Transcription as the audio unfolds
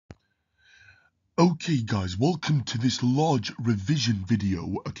Okay guys, welcome to this large revision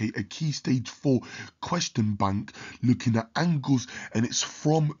video, okay, a key stage 4 question bank looking at angles, and it's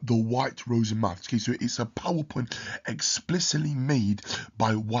from the White Rose Maths, okay, so it's a PowerPoint explicitly made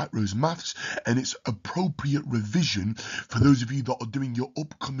by White Rose Maths, and it's appropriate revision for those of you that are doing your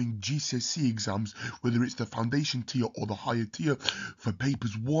upcoming GCSE exams, whether it's the foundation tier or the higher tier, for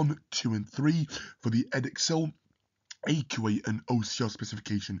papers 1, 2 and 3 for the Edexcel, AQA and OCR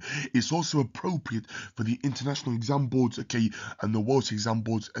specification. It's also appropriate for the international exam boards, okay, and the world's exam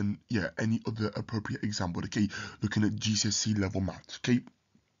boards, and yeah, any other appropriate exam board, okay, looking at GCSE level maths, okay.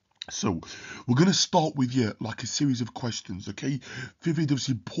 So we're going to start with, yeah, like a series of questions, okay? Feel free to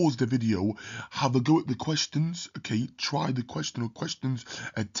obviously pause the video, have a go at the questions, okay? Try the question or questions,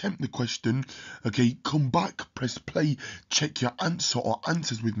 attempt the question, okay? Come back, press play, check your answer or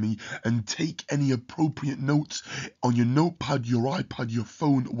answers with me, and take any appropriate notes on your notepad, your iPad, your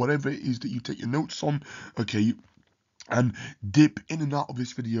phone, whatever it is that you take your notes on, okay? And dip in and out of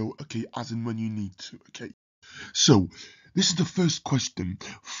this video, okay, as and when you need to, okay? So, this is the first question.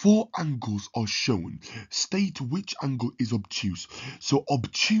 4 angles are shown. State which angle is obtuse. So,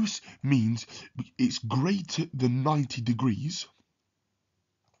 obtuse means it's greater than 90 degrees,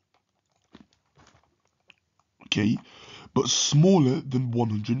 okay, but smaller than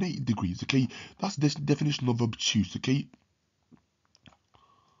 180 degrees, okay. That's the definition of obtuse, okay.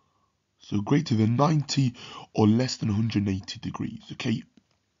 So, greater than 90 or less than 180 degrees, okay.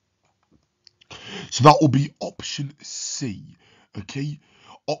 So that will be option C, okay?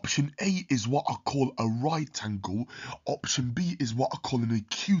 Option A is what I call a right angle. Option B is what I call an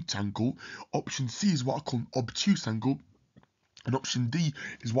acute angle. Option C is what I call an obtuse angle. And option D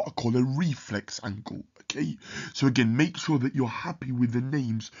is what I call a reflex angle, okay? So again, make sure that you're happy with the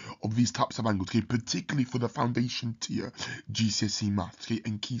names of these types of angles, okay? Particularly for the foundation tier GCSE maths, okay?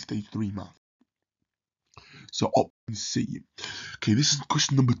 And key stage 3 maths. So option C. Okay, this is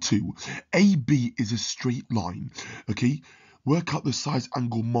question number 2. AB is a straight line. Okay, work out the size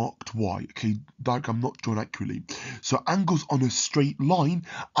angle marked Y. Okay, diagram not drawn accurately. So angles on a straight line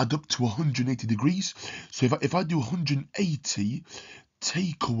add up to 180 degrees. So if I do 180,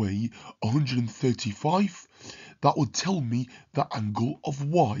 take away 135, that will tell me the angle of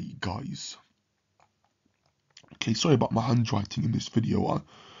Y, guys. Okay, sorry about my handwriting in this video. I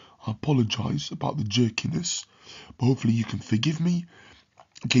apologize about the jerkiness, but hopefully you can forgive me.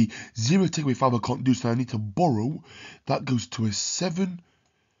 Okay, 0 take away 5 I can't do, so I need to borrow. That goes to a 7.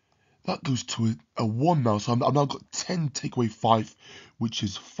 That goes to a 1 now. So I've now got 10 take away 5, which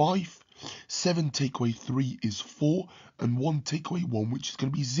is 5. 7 take away 3 is 4. And 1 take away 1, which is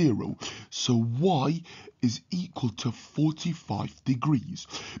going to be 0. So Y is equal to 45 degrees.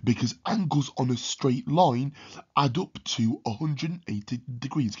 Because angles on a straight line add up to 180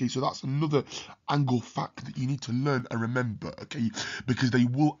 degrees. Okay, so that's another angle fact that you need to learn and remember. Okay, because they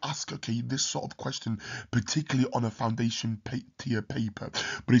will ask, okay, this sort of question, particularly on a foundation tier paper.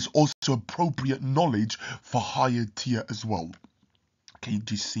 But it's also appropriate knowledge for higher tier as well. Okay,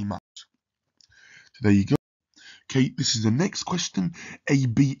 GC maths. So there you go. Okay, this is the next question.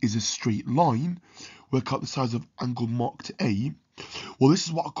 AB is a straight line. Work out the size of angle marked A. Well, this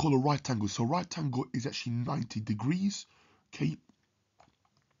is what I call a right angle. So right angle is actually 90 degrees. Okay.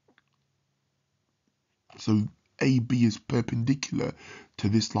 So AB is perpendicular to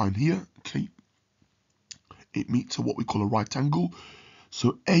this line here. Okay. It meets what we call a right angle.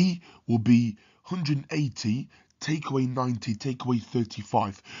 So A will be 180, take away 90, take away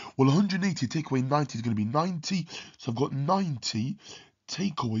 35. Well, 180 take away 90 is going to be 90. So I've got 90,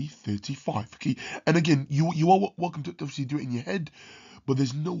 take away 35. Okay, and again, you are welcome to obviously do it in your head, but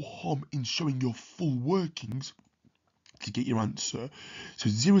there's no harm in showing your full workings to get your answer.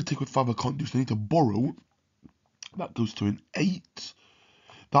 So 0 take away 5 I can't do, so I need to borrow. That goes to an 8.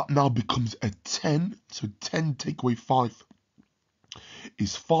 That now becomes a 10. So 10 take away 5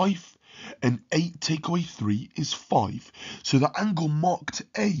 is 5, and 8 take away 3 is 5. So the angle marked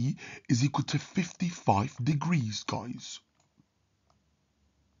A is equal to 55 degrees, guys.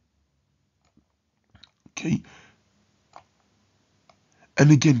 Okay.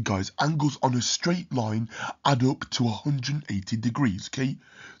 And again, guys, angles on a straight line add up to 180 degrees, okay?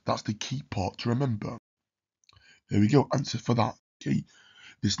 That's the key part to remember. There we go, answer for that, okay?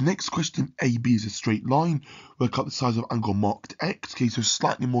 This next question, AB is a straight line. Work out the size of angle marked X. Okay, so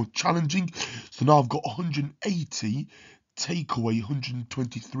slightly more challenging. So now I've got 180, take away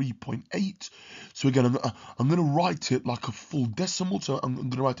 123.8. So again, I'm going to write it like a full decimal. So I'm going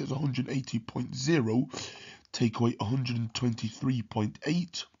to write it as 180.0, take away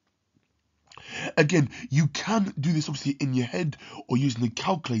 123.8. Again, you can do this obviously in your head or using a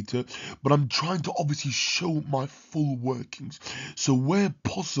calculator, but I'm trying to obviously show my full workings. So where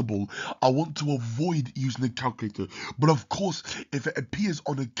possible, I want to avoid using a calculator. But of course, if it appears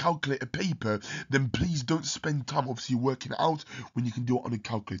on a calculator paper, then please don't spend time obviously working it out when you can do it on a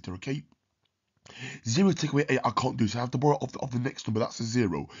calculator, okay? 0 take away 8, I can't do, so I have to borrow off the next number, that's a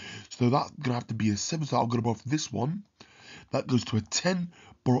 0. So that's going to have to be a 7, so I'm going to borrow off this one. That goes to a 10,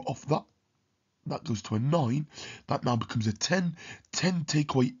 borrow off that. That goes to a 9. That now becomes a 10. 10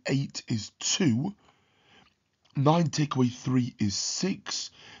 take away 8 is 2. 9 take away 3 is 6.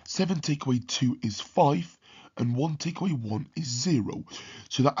 7 take away 2 is 5. And 1 take away 1 is 0.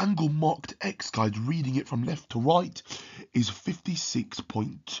 So the angle marked X, guys, reading it from left to right, is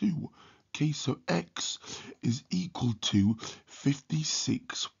 56.2. Okay, so X is equal to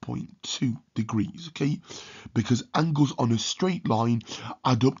 56.2 degrees, okay? Because angles on a straight line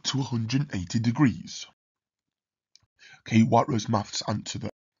add up to 180 degrees. Okay, White Rose Maths answer there.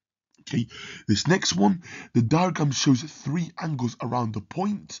 Okay, this next one, the diagram shows 3 angles around the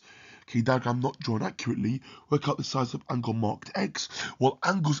point. Okay, diagram not drawn accurately. Work out the size of angle marked X. Well,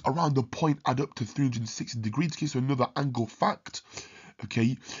 angles around the point add up to 360 degrees. Okay, so another angle fact.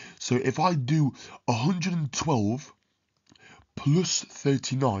 Okay, so if I do 112 plus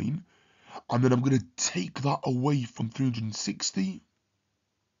 39, and then I'm going to take that away from 360.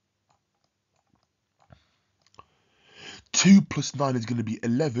 2 plus 9 is going to be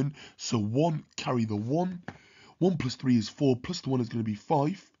 11, so 1, carry the 1. 1 plus 3 is 4, plus the 1 is going to be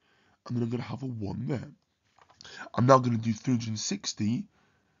 5, and then I'm going to have a 1 there. I'm now going to do 360,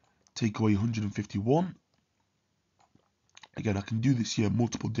 take away 151. Again, I can do this here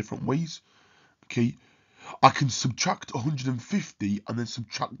multiple different ways. Okay, I can subtract 150 and then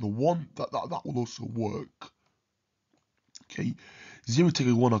subtract the 1. That will also work. Okay, 0 take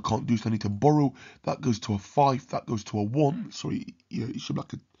away 1 I can't do, so I need to borrow. That goes to a 5. That goes to a 1. Sorry, yeah, it should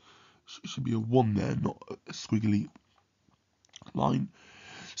be a 1 there, not a squiggly line.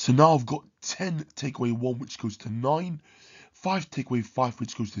 So now I've got 10 take away 1, which goes to 9. 5 take away 5,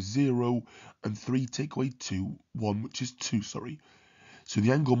 which goes to 0. And 3 take away 2, 1, which is 2, sorry. So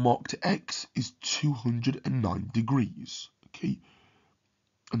the angle marked X is 209 degrees. Okay.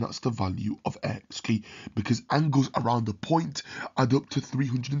 And that's the value of X, okay? Because angles around the point add up to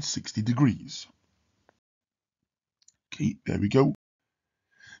 360 degrees. Okay, there we go.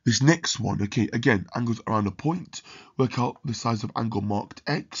 This next one, okay, again, angles around a point. Work out the size of angle marked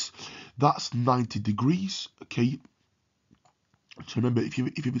X. That's 90 degrees, okay? So remember, if you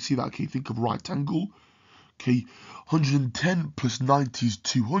ever see that, okay, think of right angle. Okay, 110 plus 90 is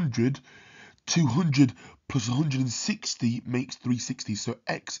 200. 200 plus 160 makes 360. So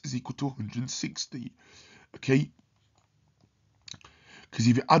X is equal to 160, okay? Because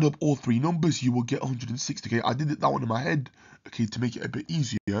if you add up all 3 numbers, you will get 160. Okay, I did that one in my head, okay, to make it a bit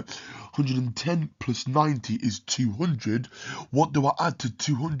easier. 110 plus 90 is 200. What do I add to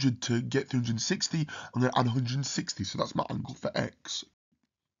 200 to get 360? I'm going to add 160, so that's my angle for X.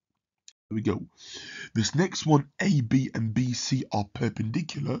 There we go. This next one, AB and BC are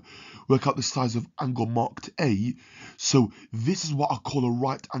perpendicular. Work out the size of angle marked A. So this is what I call a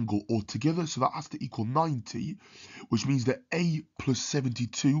right angle altogether. So that has to equal 90, which means that A plus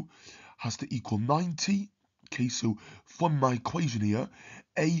 72 has to equal 90. Okay, so from my equation here,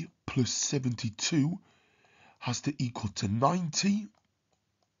 A plus 72 has to equal to 90.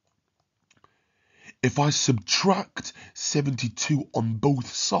 If I subtract 72 on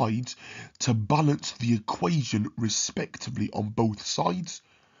both sides to balance the equation respectively on both sides,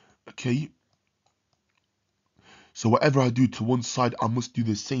 okay, so whatever I do to one side, I must do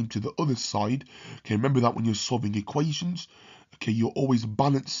the same to the other side. Okay, remember that when you're solving equations, okay, you're always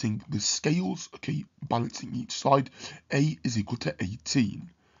balancing the scales, okay, balancing each side. A is equal to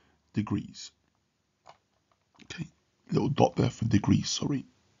 18 degrees. Okay, little dot there for degrees, sorry,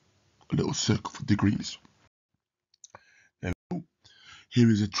 a little circle for degrees. There we go. Here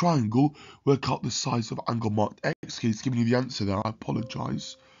is a triangle. Work out the size of angle marked X. Okay, it's giving you the answer there. I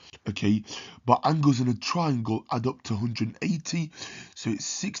apologize. Okay, but angles in a triangle add up to 180. So it's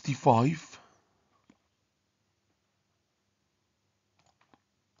 65.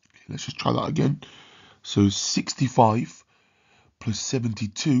 Okay, let's just try that again. So 65 plus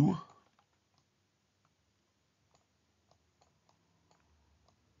 72.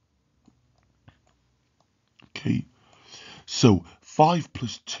 Okay, so 5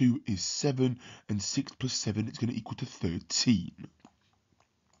 plus 2 is 7, and 6 plus 7 is going to equal to 13.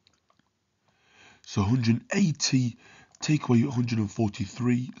 So 180 take away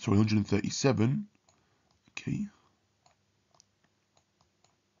 143, sorry, 137. Okay.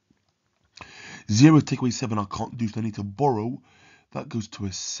 0 take away 7 I can't do, so I need to borrow. That goes to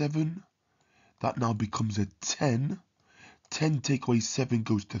a 7. That now becomes a 10. 10 take away 7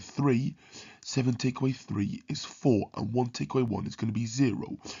 goes to 3. 7 take away 3 is 4. And 1 take away 1 is going to be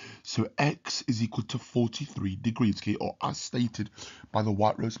 0. So x is equal to 43 degrees, okay, or as stated by the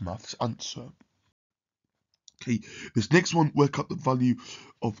White Rose Maths answer. Okay, this next one, work out the value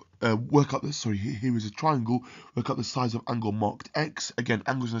of, here is a triangle, work out the size of angle marked x. Again,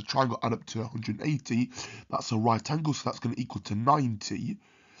 angles in a triangle add up to 180. That's a right angle, so that's going to equal to 90.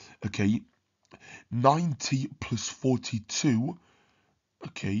 Okay, 90 plus 42,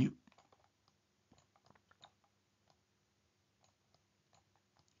 okay,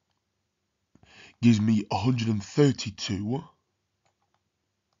 gives me 132.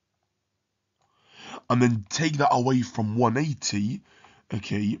 And then take that away from 180,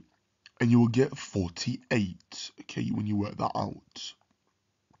 okay, and you will get 48, okay, when you work that out.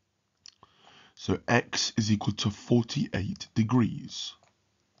 So x is equal to 48 degrees.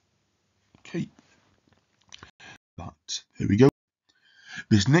 Okay, there we go.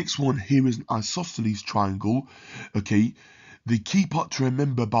 This next one here is an isosceles triangle, okay. The key part to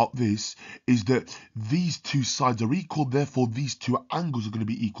remember about this is that these two sides are equal, therefore these two angles are going to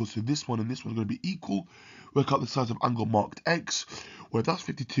be equal. So this one and this one are going to be equal. Work out the size of angle marked x, where that's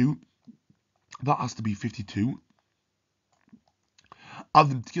 52, that has to be 52. Add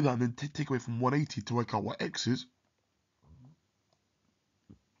them together and then take away from 180 to work out what x is.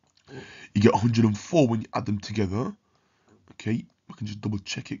 You get 104 when you add them together. Okay, I can just double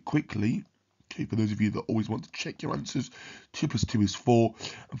check it quickly. Okay, for those of you that always want to check your answers, 2 plus 2 is 4,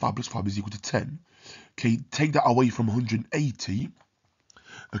 and 5 plus 5 is equal to 10. Okay, take that away from 180.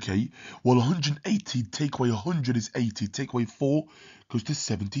 Okay, well, 180 take away 100 is 80. Take away 4 goes to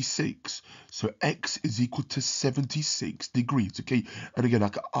 76. So x is equal to 76 degrees. Okay, and again, I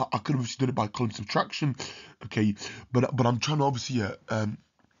could have obviously done it by column subtraction. Okay, but I'm trying to obviously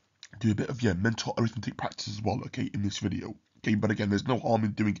do a bit of mental arithmetic practice as well. Okay, in this video. Okay, but again, there's no harm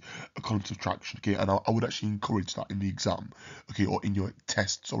in doing a column subtraction. Okay, and I would actually encourage that in the exam. Okay, or in your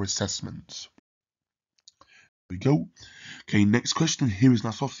tests or assessments. There we go. Okay, next question. Here is an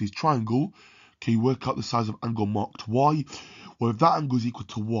isosceles triangle. Okay, work out the size of angle marked y. Well, if that angle is equal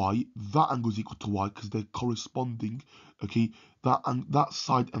to y, that angle is equal to y because they're corresponding. Okay, that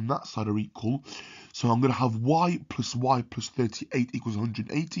side and that side are equal. So I'm going to have y plus 38 equals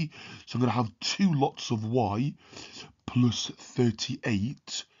 180. So I'm going to have two lots of y plus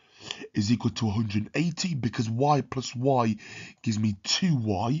 38 is equal to 180 because y plus y gives me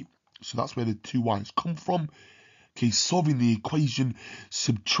 2y. So that's where the 2y's come from. Okay, solving the equation,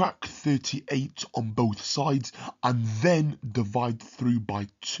 subtract 38 on both sides and then divide through by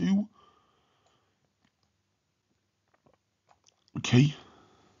 2. Okay,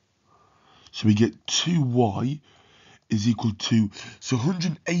 so we get 2y is equal to, so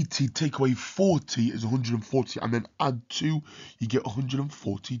 180 take away 40 is 140, and then add 2, you get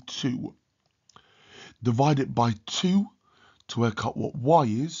 142. Divide it by 2 to work out what y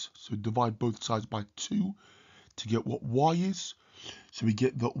is, so divide both sides by 2 to get what y is. So we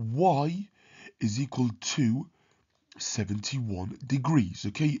get that y is equal to 71 degrees.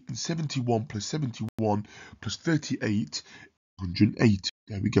 Okay, and 71 plus 71 plus 38, 180.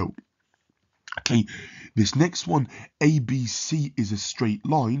 There we go. Okay, this next one, ABC is a straight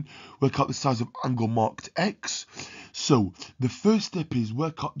line. Work out the size of angle marked X. So the first step is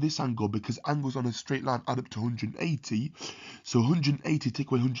work out this angle because angles on a straight line add up to 180. So 180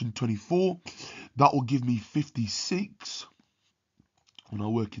 take away 124. That will give me 56 when I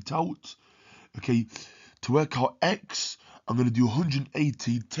work it out. Okay, to work out X, I'm going to do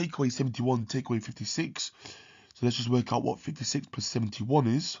 180, take away 71, take away 56. So let's just work out what 56 plus 71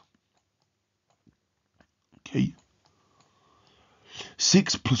 is. Okay,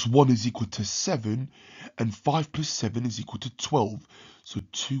 6 plus 1 is equal to 7, and 5 plus 7 is equal to 12. So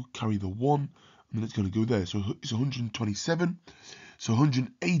 2 carry the 1, and then it's going to go there. So it's 127. So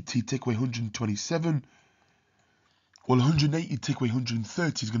 180 take away 127. Well, 180 take away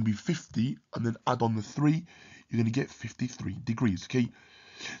 130 is going to be 50, and then add on the 3, you're going to get 53 degrees, okay?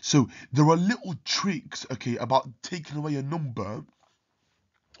 So there are little tricks, okay, about taking away a number,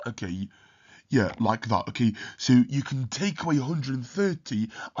 okay, yeah, like that, okay? So you can take away 130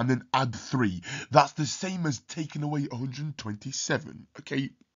 and then add 3. That's the same as taking away 127,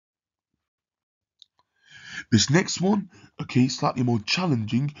 okay? This next one, okay, slightly more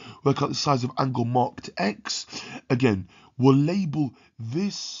challenging. Work out the size of angle marked X. Again, we'll label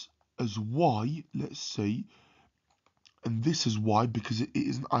this as Y, let's say, and this as Y because it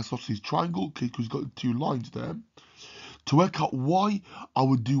is an isosceles triangle, okay, because we've got 2 lines there. To work out y, I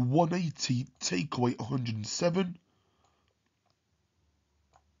would do 180 take away 107.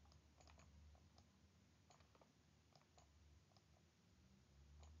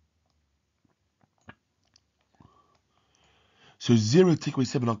 So 0 take away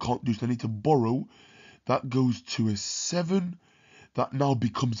 7 I can't do, so I need to borrow. That goes to a 7. That now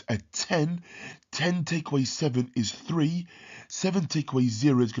becomes a 10. 10 take away 7 is 3. 7 take away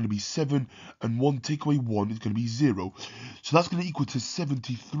 0 is going to be 7. And 1 take away 1 is going to be 0. So that's going to equal to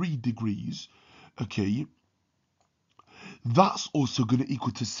 73 degrees. Okay. That's also going to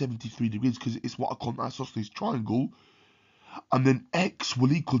equal to 73 degrees because it's what I call an isosceles triangle. And then x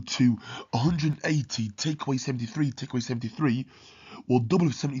will equal to 180 take away 73, take away 73. Well, double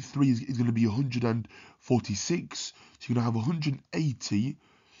of 73 is going to be 146. So you're going to have 180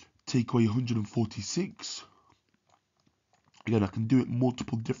 take away 146. Again, I can do it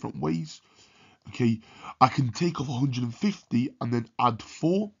multiple different ways. Okay, I can take off 150 and then add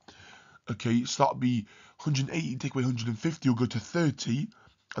 4. Okay, so that'll be 180 take away 150 will go to 30.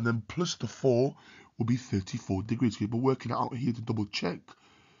 And then plus the 4 will be 34 degrees. Okay, but working it out here to double check.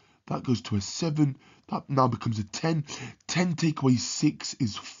 That goes to a 7. That now becomes a 10. 10 take away 6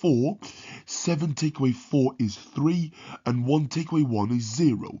 is 4. 7 take away 4 is 3. And 1 take away 1 is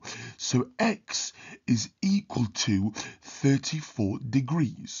 0. So x is equal to 34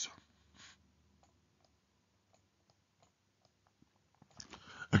 degrees.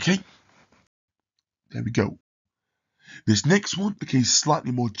 Okay, there we go. This next one, okay, is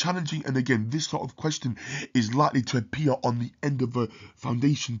slightly more challenging. And again, this sort of question is likely to appear on the end of a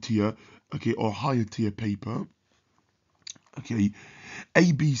foundation tier, okay, or higher tier paper. Okay,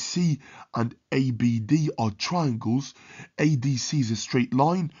 ABC and ABD are triangles. ADC is a straight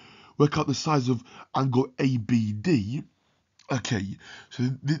line. Work out the size of angle ABD. Okay, so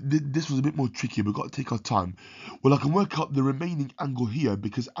this was a bit more tricky. We've got to take our time. Well, I can work out the remaining angle here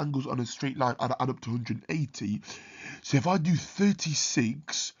because angles on a straight line add up to 180. So if I do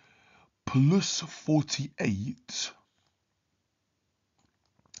 36 plus 48,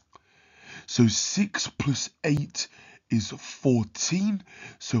 so 6 plus 8 is 14.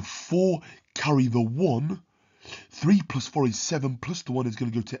 So 4 carry the 1. 3 plus 4 is 7, plus the 1 is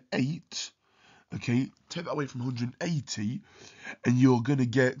going to go to 8. Okay, take that away from 180, and you're going to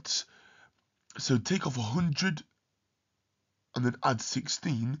get, so take off 100 and then add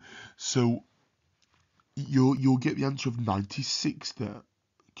 16. So you'll get the answer of 96 there.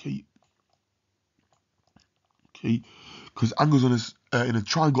 Okay. Okay, because angles on in a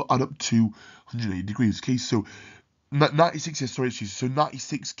triangle add up to 180 degrees. Okay, so 96 is, sorry, so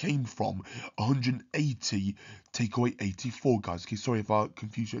 96 came from 180 take away 84, guys. Okay, sorry if I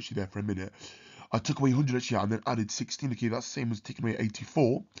confused you actually there for a minute. I took away 100 actually and then added 16. Okay, that's the same as taking away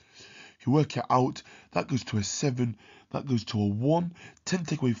 84. If you work it out, that goes to a 7, that goes to a 1. 10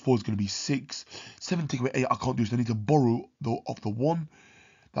 take away 4 is going to be 6. 7 take away 8 I can't do, so I need to borrow off the 1.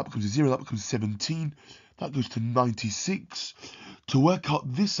 That becomes a 0, that becomes 17. That goes to 96. To work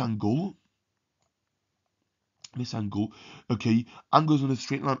out this angle, okay, angles on a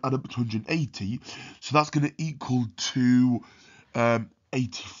straight line add up to 180. So that's going to equal to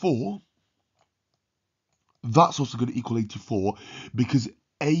 84. That's also going to equal 84 because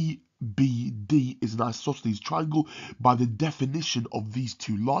ABD is an isosceles triangle. By the definition of these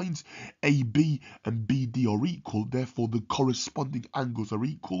two lines, AB and BD are equal, therefore the corresponding angles are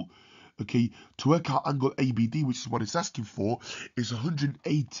equal. Okay, to work out angle ABD, which is what it's asking for, is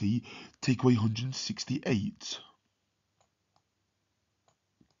 180 take away 168.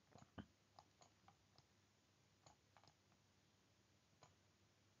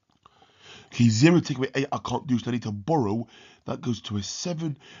 Okay, 0 take away 8 I can't do, so I need to borrow. That goes to a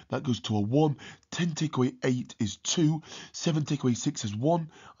 7, that goes to a 1. 10 take away 8 is 2. 7 take away 6 is 1.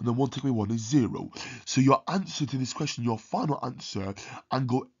 And then 1 take away 1 is 0. So your answer to this question, your final answer,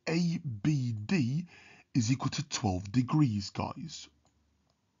 angle ABD is equal to 12 degrees, guys.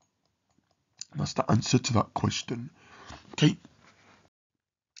 That's the answer to that question. Okay.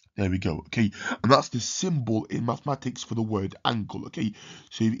 There we go, okay, and that's the symbol in mathematics for the word angle, okay,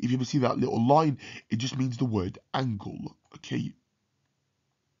 so if you ever see that little line, it just means the word angle, okay.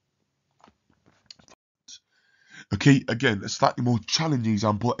 Okay, again, a slightly more challenging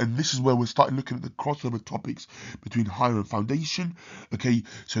example, and this is where we're starting looking at the crossover topics between higher and foundation, okay,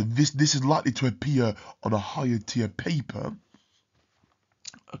 so this is likely to appear on a higher tier paper.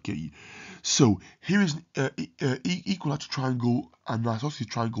 Okay, so here is equilateral triangle and an isosceles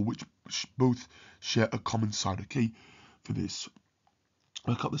triangle which both share a common side, okay, for this.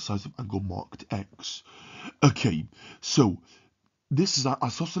 Work out the size of angle marked X. Okay, so this is an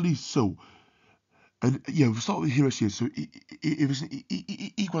isosceles, so And yeah, we'll start with here actually. So if it's an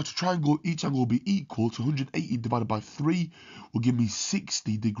equilateral triangle, each angle will be equal to 180 divided by 3 will give me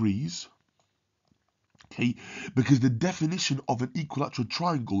 60 degrees. Okay, because the definition of an equilateral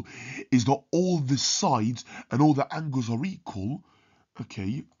triangle is that all the sides and all the angles are equal.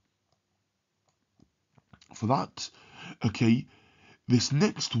 Okay, for that. Okay, this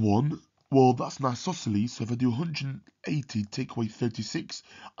next one, well, that's an isosceles. So if I do 180, take away 36,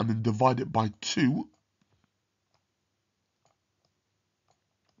 and then divide it by 2,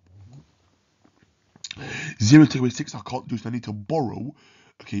 0 take away 6, I can't do, so I need to borrow,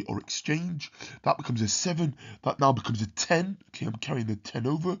 okay, or exchange. That becomes a 7. That now becomes a 10. Okay, I'm carrying the 10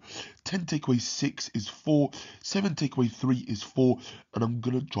 over. 10 take away 6 is 4. 7 take away 3 is 4. And I'm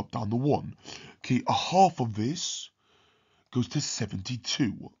going to drop down the 1. Okay, a half of this goes to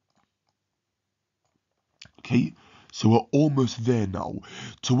 72. Okay, so we're almost there now.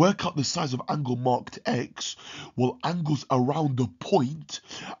 To work out the size of angle marked X, well, angles around the point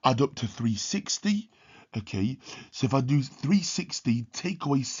add up to 360. Okay, so if I do 360, take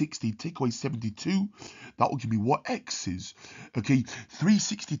away 60, take away 72, that will give me what X is. Okay,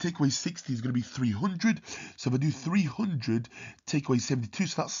 360 take away 60 is going to be 300. So if I do 300, take away 72,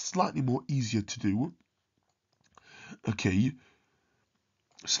 so that's slightly more easier to do. Okay,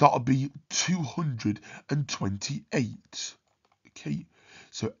 so that'll be 228. Okay,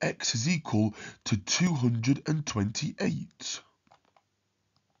 so X is equal to 228.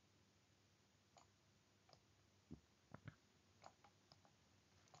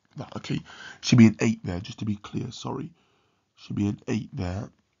 That, okay, should be an 8 there, just to be clear, sorry. Should be an 8 there.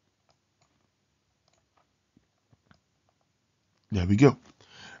 There we go.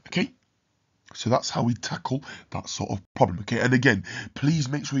 Okay, so that's how we tackle that sort of problem. Okay, and again, please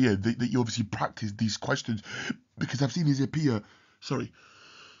make sure that you obviously practice these questions, because I've seen these appear, sorry,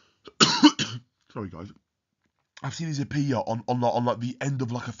 sorry guys. I've seen these appear on like the end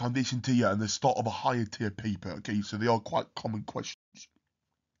of like a foundation tier and the start of a higher tier paper. Okay, so they are quite common questions.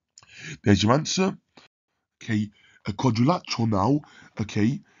 There's your answer. Okay, a quadrilateral now.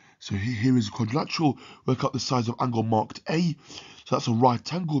 Okay, so here is a quadrilateral. Work out the size of angle marked A. So that's a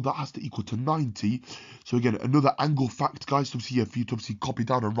right angle that has to equal to 90. So again, another angle fact, guys, to see for you to obviously copy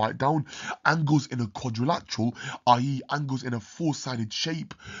down and write down. Angles in a quadrilateral, i.e. angles in a four-sided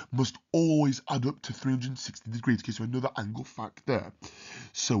shape, must always add up to 360 degrees. Okay, so another angle fact there.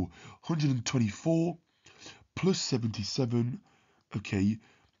 So 124 plus 77, okay,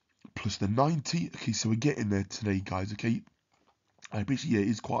 plus the 90. Okay, so we're getting there today, guys, okay? I appreciate it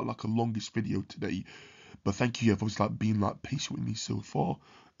is quite like a longish video today, but thank you for obviously like being like patient with me so far.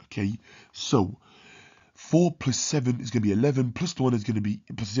 Okay, so 4 plus 7 is going to be 11, plus the 1 is going to be,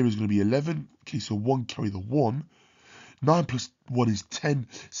 plus 0 is going to be 11. Okay, so 1 carry the 1. 9 plus 1 is 10,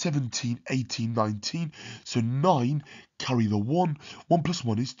 17, 18, 19. So 9 carry the 1. 1 plus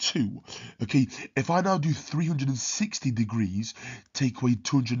 1 is 2. Okay, if I now do 360 degrees, take away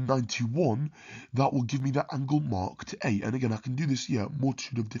 291, that will give me the angle marked A. And again, I can do this here a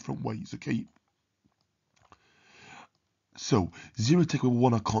multitude of different ways, okay? So 0 take away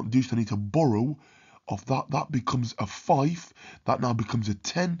 1 I can't do, so I need to borrow of that. That becomes a 5. That now becomes a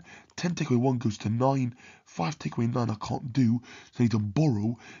 10. 10 take away 1 goes to 9. 5 take away 9 I can't do, so I need to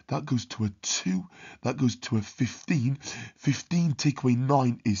borrow. That goes to a 2. That goes to a 15. 15 take away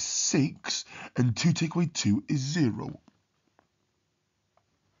 9 is 6. And 2 take away 2 is 0.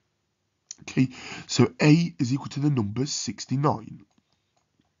 Okay, so A is equal to the number 69.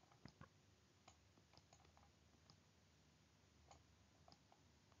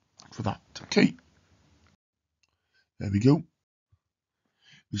 For that, okay. There we go.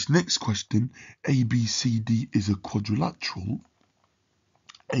 This next question, ABCD is a quadrilateral.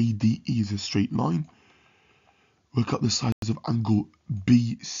 ADE is a straight line. Work out the size of angle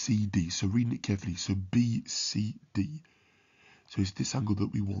BCD. So reading it carefully. So BCD. So it's this angle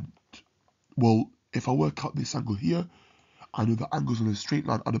that we want. Well, if I work out this angle here, I know the angles on a straight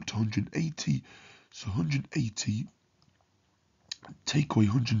line add up to 180. So 180 take away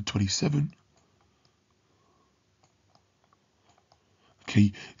 127.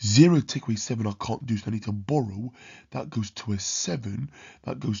 Okay, 0 take away 7 I can't do, so I need to borrow. That goes to a 7.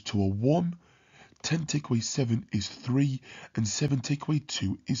 That goes to a 1. 10 take away 7 is 3. And 7 take away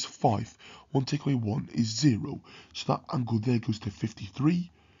 2 is 5. 1 take away 1 is 0. So that angle there goes to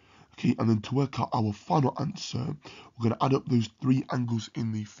 53. Okay, and then to work out our final answer, we're going to add up those 3 angles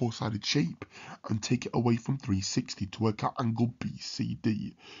in the four-sided shape and take it away from 360 to work out angle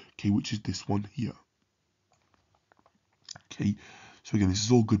BCD, okay, which is this one here. Okay, so again, this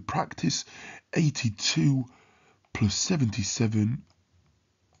is all good practice. 82 plus 77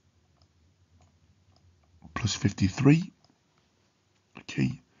 plus 53.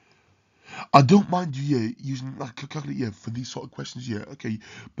 Okay. I don't mind you, yeah, using like a calculator, yeah, for these sort of questions, yeah, okay.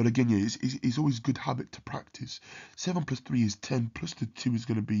 But again, yeah, it's always good habit to practice. 7 plus 3 is 10, plus the 2 is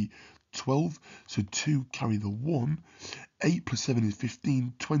going to be 12. So 2 carry the 1. 8 plus 7 is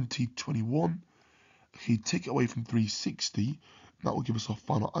 15, 20, 21. Okay, take it away from 360. That will give us our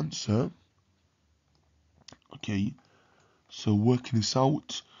final answer. Okay, so working this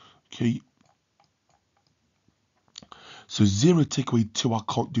out. Okay, so 0 take away 2 I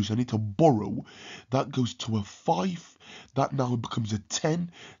can't do, so I need to borrow. That goes to a 5. That now becomes a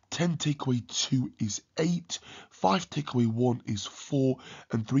 10. 10 take away 2 is 8. 5 take away 1 is 4.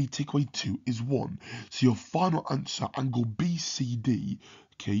 And 3 take away 2 is 1. So your final answer, angle BCD,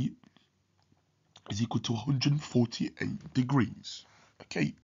 okay, is equal to 148 degrees.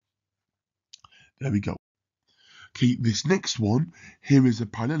 Okay, there we go. Okay, this next one, here is a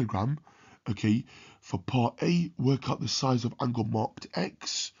parallelogram. Okay, for part A, work out the size of angle marked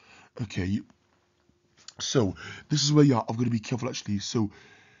X. Okay, so this is where I'm going to be careful actually. So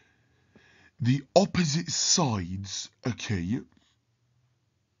the opposite sides, okay,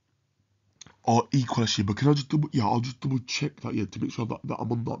 are equal actually. But can I just double, I'll just double check that, to make sure that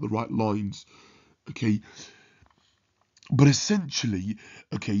I'm on the right lines. Okay, but essentially,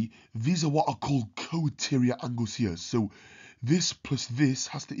 okay, these are what are called coterior angles here. So this plus this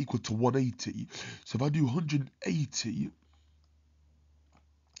has to equal to 180. So if I do 180,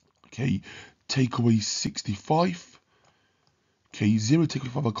 okay, take away 65. Okay, 0 take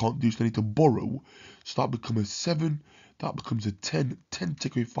away 5 I can't do, so I need to borrow. So that becomes a 7. That becomes a 10. 10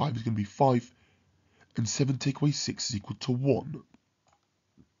 take away 5 is going to be 5. And 7 take away 6 is equal to 1.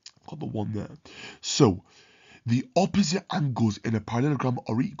 Got the 1 there. So the opposite angles in a parallelogram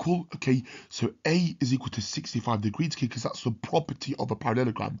are equal, okay? So A is equal to 65 degrees, okay, because that's the property of a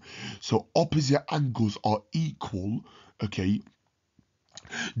parallelogram. So opposite angles are equal, okay?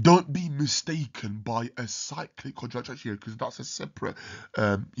 Don't be mistaken by a cyclic quadratic here, because that's a separate,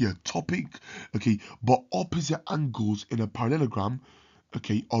 topic, okay? But opposite angles in a parallelogram,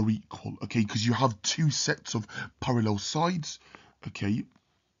 okay, are equal, okay? Because you have two sets of parallel sides, okay?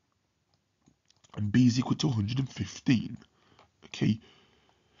 And B is equal to 115. Okay,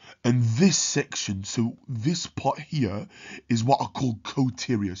 and this section, so this part here is what I call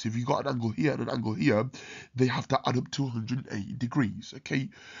coterior. So if you've got an angle here and an angle here, they have to add up to 180 degrees, okay?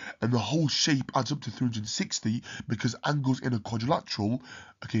 And the whole shape adds up to 360 because angles in a quadrilateral,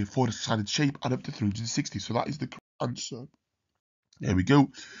 okay, for the sided shape add up to 360. So that is the correct answer. There we go.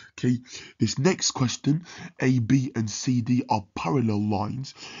 Okay, this next question, A, B, and C, D are parallel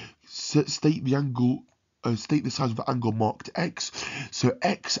lines. State the angle. State the size of the angle marked X. So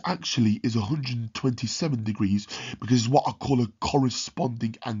X actually is 127 degrees because it's what I call a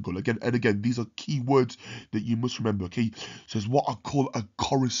corresponding angle. Again, these are key words that you must remember. Okay, so it's what I call a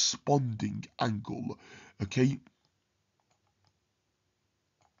corresponding angle. Okay.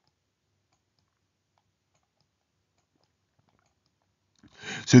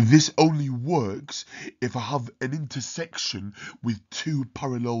 So this only works if I have an intersection with two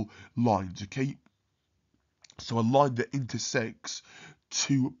parallel lines, okay? So a line that intersects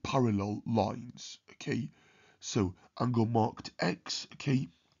two parallel lines, okay? So angle marked X, okay?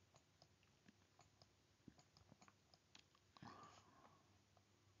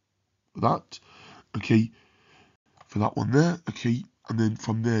 That, okay? For that one there, okay? And then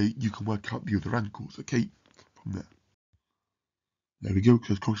from there, you can work out the other angles, okay? From there. There we go,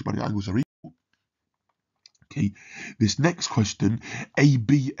 because corresponding angles are equal. Okay, this next question, A,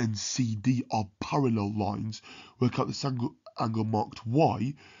 B, and C, D are parallel lines. Work out this angle marked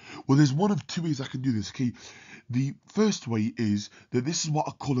Y. Well, there's one of two ways I can do this, okay? The first way is that this is what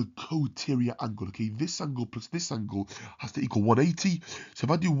I call a coterior angle, okay? This angle plus this angle has to equal 180. So if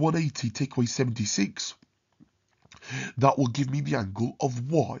I do 180, take away 76, that will give me the angle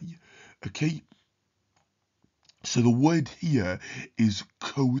of Y, okay? So the word here is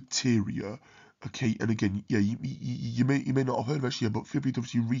coterior. Okay, and again, you may not have heard of it here, but feel free to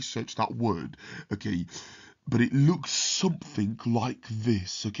obviously research that word. Okay, but it looks something like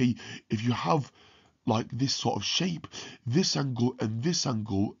this. Okay, if you have like this sort of shape, this angle and this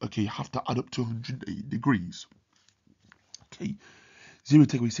angle, okay, have to add up to 180 degrees. Okay, 0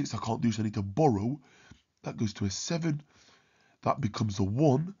 take away 6 I can't do, so I need to borrow. That goes to a 7. That becomes a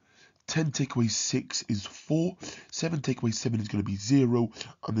 1. 10 take away 6 is 4, 7 take away 7 is going to be 0,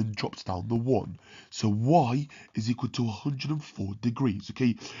 and then drops down the 1. So Y is equal to 104 degrees,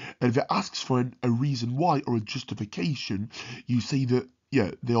 okay? And if it asks for a reason why or a justification, you say that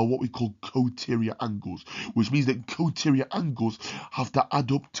yeah, they are what we call coterior angles, which means that coterior angles have to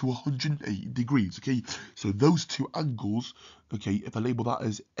add up to 180 degrees, okay? So those two angles, okay, if I label that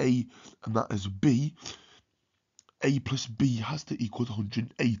as A and that as B, A plus B has to equal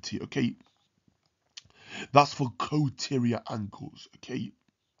 180, okay? That's for coterior angles, okay?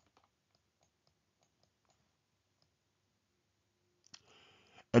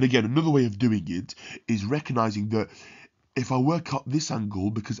 And again, another way of doing it is recognizing that if I work out this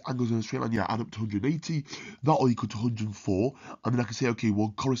angle, because angles in a straight line, yeah, add up to 180, that'll equal to 104. And then I can say, okay,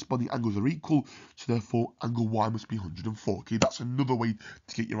 well, corresponding angles are equal, so therefore angle Y must be 104. Okay, that's another way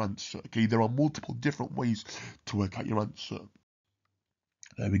to get your answer. Okay, there are multiple different ways to work out your answer.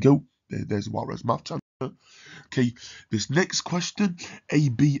 There we go. There's Warren's maths answer. Okay, this next question, A,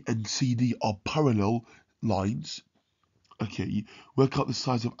 B, and C, D are parallel lines. Okay, work out the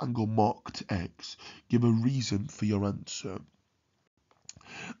size of angle marked X. Give a reason for your answer.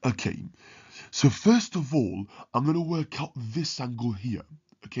 Okay, so first of all, I'm going to work out this angle here.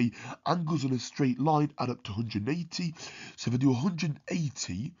 Okay, angles on a straight line add up to 180. So if I do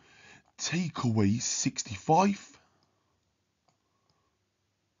 180, take away 65.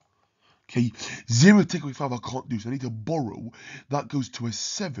 Okay, 0 take away 5 I can't do, so I need to borrow. That goes to a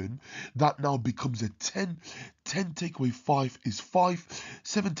 7. That now becomes a 10. 10 take away 5 is 5.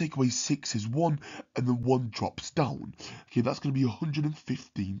 7 take away 6 is 1. And then 1 drops down. Okay, that's going to be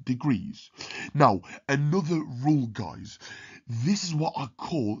 115 degrees. Now, another rule, guys. This is what I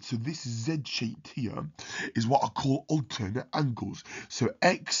call, so this Z-shaped here is what I call alternate angles. So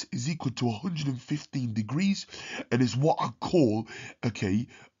X is equal to 115 degrees, and is what I call, okay,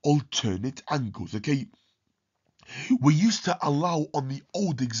 alternate angles. Okay, we used to allow on the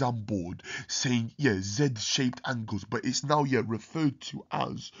old exam board saying, yeah, Z-shaped angles, but it's now, yeah, referred to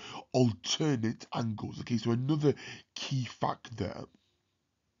as alternate angles. Okay, so another key fact there.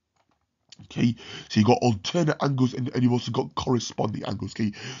 Okay, so you got alternate angles and you've also got corresponding angles.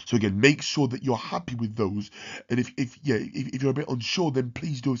 Okay, so again, make sure that you're happy with those. And if you're a bit unsure, then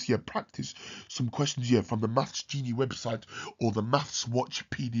please do practice some questions here from the Maths Genie website or the Maths Watch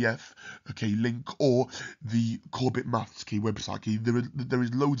PDF, okay, link, or the Corbett Maths website. Okay, there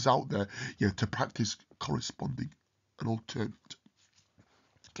is loads out there, to practice corresponding and alternate.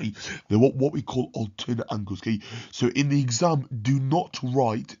 Okay, they're what we call alternate angles. Okay, so in the exam, do not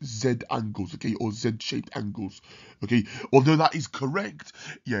write Z angles, okay, or Z-shaped angles. Okay, although that is correct,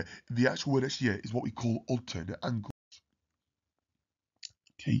 the actual word actually is what we call alternate angles.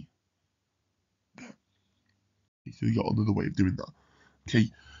 Okay, so we got another way of doing that. Okay,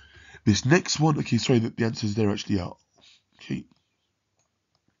 this next one, okay, sorry that the answers there actually are. Okay,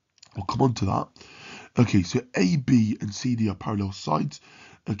 we'll come on to that. Okay, so A, B, and C, D are parallel sides.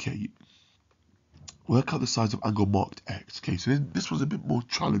 Okay. Work out the size of angle marked X. Okay, so this was a bit more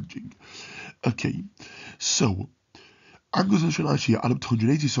challenging. Okay, so angles on a straight line here add up to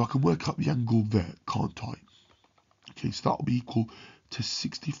 180, so I can work out the angle there, can't I? Okay, so that will be equal to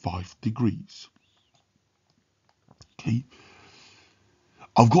 65 degrees. Okay,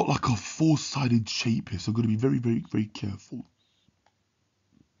 I've got like a four-sided shape here, so I'm going to be very, very, very careful.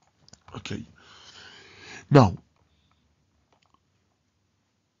 Okay, now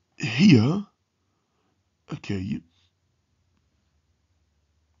here, okay,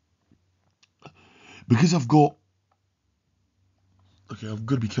 because I've got, okay, I'm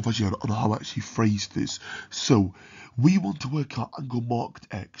going to be careful actually on how I actually phrase this. So we want to work out angle marked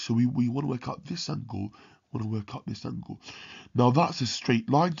X. So we want to work out this angle, want to work out this angle. Now that's a straight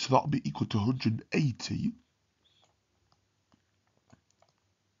line, so that'll be equal to 180.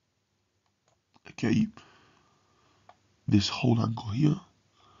 Okay, this whole angle here,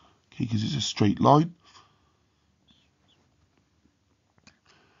 okay, because it's a straight line.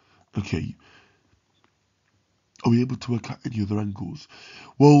 Okay, are we able to work out any other angles?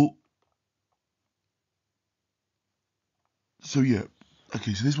 Well, so yeah,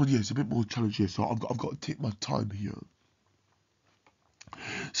 okay, so this one, it's a bit more challenging here, so I've got to take my time here.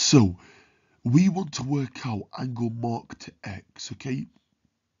 So we want to work out angle marked X, okay,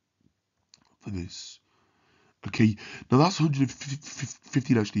 for this. Okay, now that's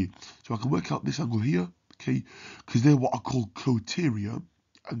 115 actually, so I can work out this angle here, okay, because they're what I call coterior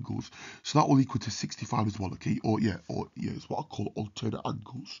angles, so that will equal to 65 as well, okay, or it's what I call alternate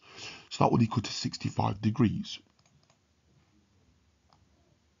angles, so that will equal to 65 degrees,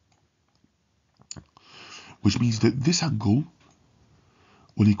 which means that this angle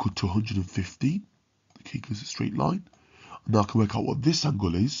will equal to 115, okay, because it's a straight line. And now I can work out what this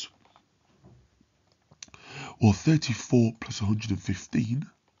angle is. Well, 34 plus 115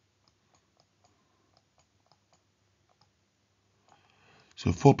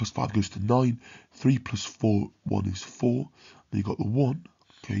 So 4 plus 5 goes to 9. 3 plus 4, 1 is 4. Then you got the 1.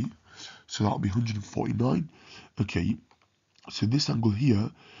 Okay, so that'll be 149. Okay, so this angle here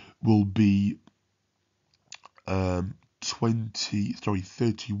will be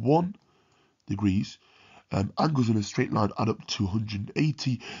 31 degrees. Angles in a straight line add up to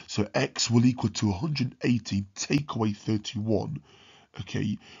 180, so x will equal to 180 take away 31,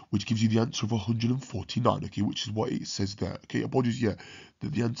 okay, which gives you the answer of 149, okay, which is what it says there. Okay, apologies, yeah,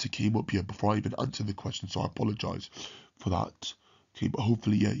 that the answer came up here before I even answered the question, so I apologize for that. Okay, but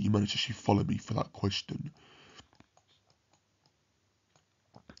hopefully, yeah, you managed to actually follow me for that question.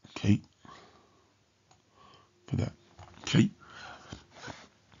 Okay, for that. Okay,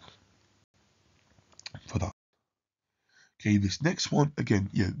 for that. Okay, this next one, again,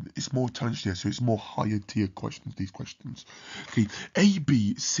 yeah, it's more challenged here, so it's more higher tier questions, these questions. Okay, A,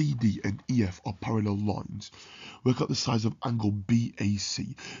 B, C, D, and E, F are parallel lines. Work out the size of angle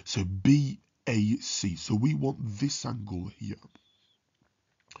BAC. So BAC, so we want this angle here.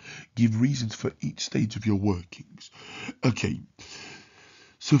 Give reasons for each stage of your workings. Okay,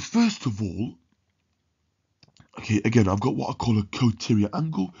 so first of all, okay, again, I've got what I call a coterior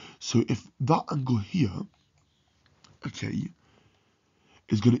angle. So if that angle here, okay,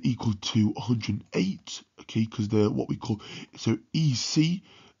 is going to equal to 108, okay, because they're what we call, so EC,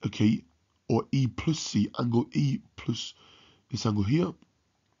 okay, or E plus C, angle E plus this angle here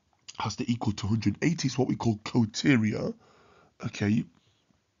has to equal to 180, is what we call coterior, okay.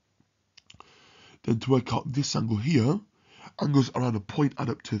 Then to work out this angle here, angles around a point add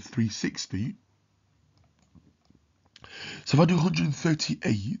up to 360. So if I do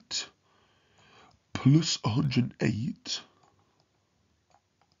 138 plus 108,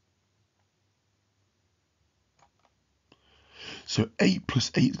 so 8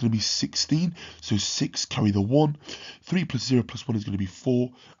 plus 8 is going to be 16, so 6 carry the 1, 3 plus 0 plus 1 is going to be 4,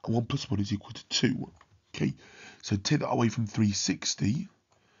 and 1 plus 1 is equal to 2, okay, so take that away from 360,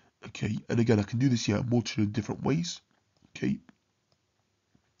 okay, and again I can do this here a multitude of different ways, okay,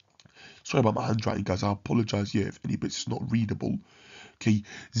 sorry about my handwriting guys, I apologise here if any bits is not readable, okay,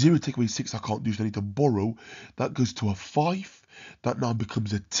 0 take away 6 I can't do, so I need to borrow, that goes to a 5, that now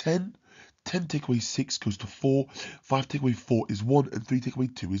becomes a 10, 10 take away 6 goes to 4, 5 take away 4 is 1, and 3 take away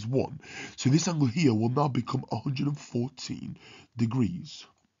 2 is 1. So this angle here will now become 114 degrees.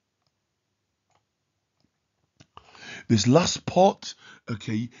 This last part,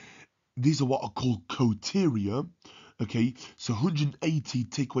 okay, these are what are called coterior, okay, so 180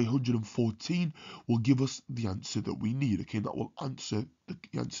 take away 114 will give us the answer that we need, okay, that will answer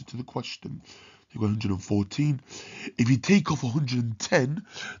the answer to the question. You got 114. If you take off 110,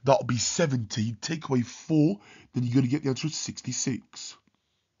 that'll be 70. Take away 4, then you're going to get the answer of 66. So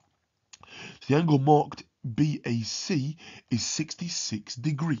the angle marked BAC is 66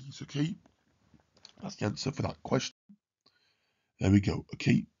 degrees, okay? That's the answer for that question. There we go,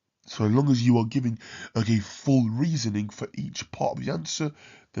 okay? So as long as you are giving, okay, full reasoning for each part of the answer,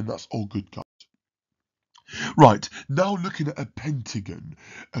 then that's all good, guys. Right, now looking at a pentagon.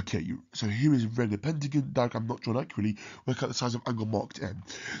 Okay, so here is a regular pentagon, diagram not drawn accurately, work out the size of angle marked M.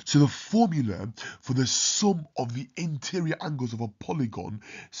 So the formula for the sum of the interior angles of a polygon,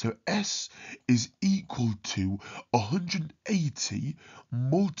 so S is equal to 180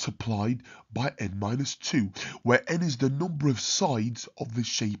 multiplied by n minus 2, where n is the number of sides of the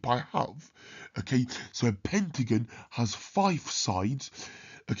shape I have. Okay, so a pentagon has 5 sides.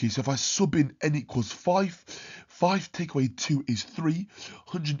 Okay, so if I sub in n equals 5, 5 take away 2 is 3,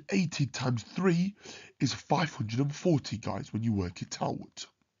 180 times 3 is 540, guys, when you work it out.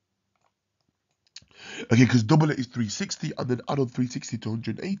 Okay, because double it is 360, and then add on 360 to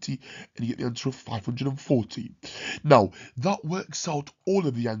 180, and you get the answer of 540. Now, that works out all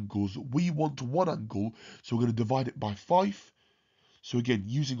of the angles. We want one angle, so we're going to divide it by 5. So again,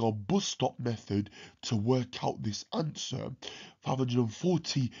 using our bus stop method to work out this answer,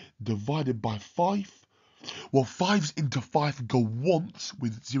 540 divided by 5. Well, 5s into 5 go once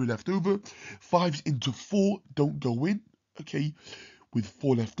with 0 left over. 5s into 4 don't go in, okay, with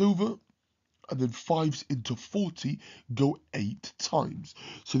 4 left over. And then 5s into 40 go 8 times.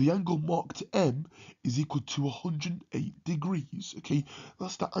 So the angle marked M is equal to 108 degrees, okay?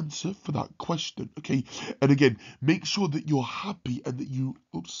 That's the answer for that question, okay? And again, make sure that you're happy and that you,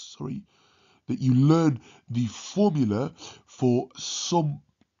 that you learn the formula for some,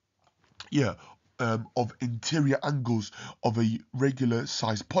 of interior angles of a regular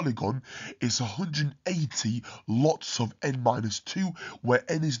size polygon. Is 180 lots of n minus 2, where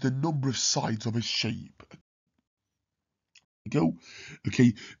n is the number of sides of a shape. Go.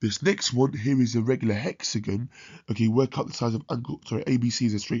 Okay, this next one here is a regular hexagon. Okay, work out the size of angle. Sorry, ABC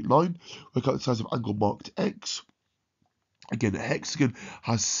is a straight line. Work out the size of angle marked X. Again, a hexagon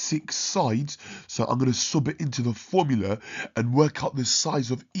has 6 sides, so I'm going to sub it into the formula and work out the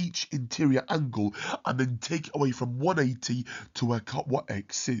size of each interior angle and then take away from 180 to work out what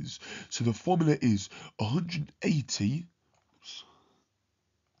X is. So the formula is 180.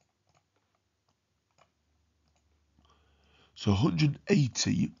 So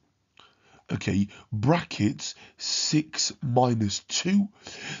 180. Okay, brackets 6 minus 2.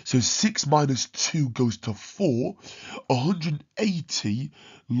 So 6 minus 2 goes to 4. 180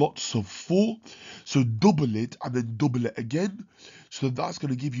 lots of 4. So double it and then double it again. So that's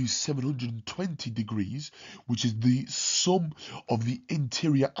going to give you 720 degrees, which is the sum of the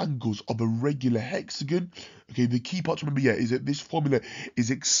interior angles of a regular hexagon. Okay, the key part to remember here is that this formula is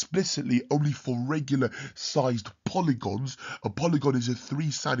explicitly only for regular sized polygons. A polygon is a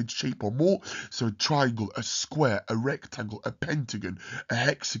 3-sided shape or more. So a triangle, a square, a rectangle, a pentagon, a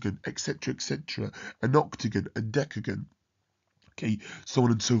hexagon, etc., etc., an octagon, a decagon. Okay, so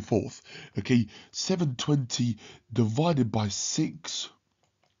on and so forth. Okay, 720 divided by 6.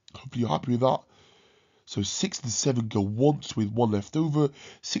 Hopefully you're happy with that. So 6 to the 7 go once with 1 left over.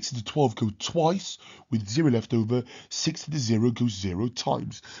 6 to the 12 go twice with 0 left over. 6 to the 0 goes 0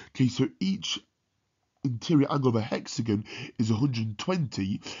 times. Okay, so each interior angle of a hexagon is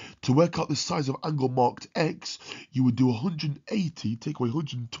 120. To work out the size of angle marked X, you would do 180, take away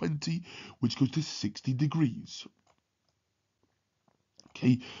 120, which goes to 60 degrees.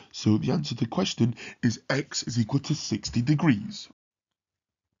 Okay, so the answer to the question is X is equal to 60 degrees.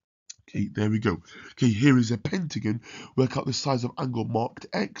 Okay, there we go. Okay, here is a pentagon. Work out the size of angle marked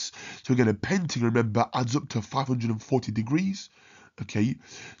X. So again, a pentagon, remember, adds up to 540 degrees. Okay,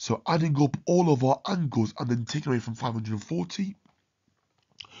 so adding up all of our angles and then taking away from 540.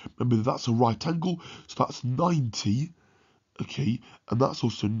 Remember, that's a right angle, so that's 90. Okay, and that's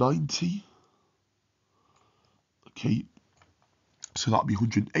also 90. Okay, so that'd be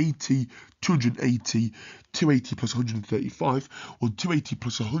 180, 280, 280 plus 135. Well, 280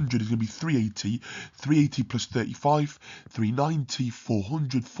 plus 100 is going to be 380. 380 plus 35, 390,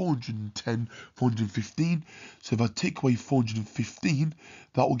 400, 410, 415. So if I take away 415,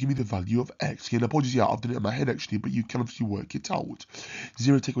 that will give me the value of X. Again, apologies, yeah, I've done it in my head actually, but you can obviously work it out.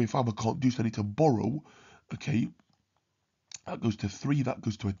 0 take away 5, I can't do, so I need to borrow. Okay. That goes to 3, that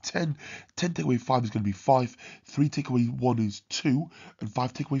goes to a 10. 10 take away 5 is going to be 5. 3 take away 1 is 2. And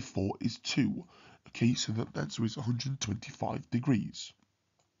 5 take away 4 is 2. Okay, so the answer is 125 degrees.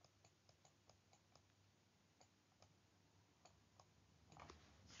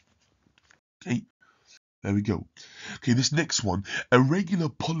 Okay, there we go. Okay, this next one. A regular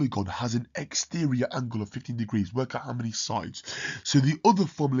polygon has an exterior angle of 15 degrees. Work out how many sides. So the other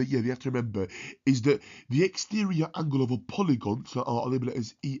formula, yeah, you have to remember, is that the exterior angle of a polygon, so I'll label it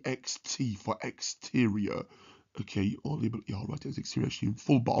as EXT for exterior. Okay, I'll label it, yeah, I'll write it as exterior actually in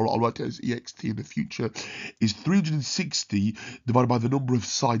full, but I'll write it as EXT in the future, is 360 divided by the number of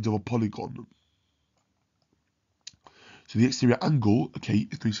sides of a polygon. So the exterior angle, okay,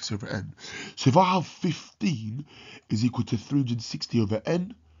 is 360 over n. So if I have 15 is equal to 360 over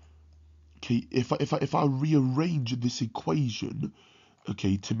n, okay, if I rearrange this equation,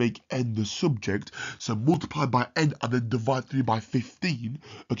 okay, to make n the subject, so multiply by n and then divide through by 15,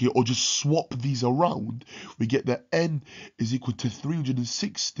 okay, or just swap these around, we get that n is equal to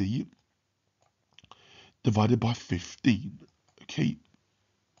 360 divided by 15, okay,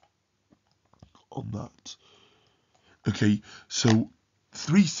 on that. Okay, so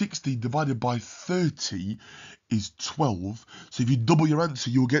 360 divided by 30 is 12. So if you double your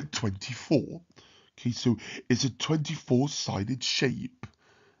answer, you'll get 24. Okay, so it's a 24-sided shape.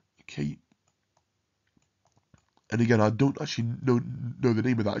 Okay. And again, I don't actually know the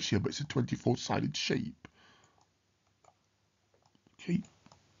name of that actually, but it's a 24-sided shape. Okay.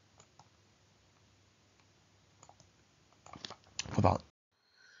 For that.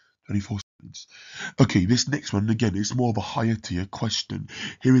 24 sides. Okay, this next one, again, is more of a higher tier question.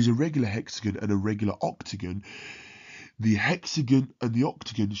 Here is a regular hexagon and a regular octagon. The hexagon and the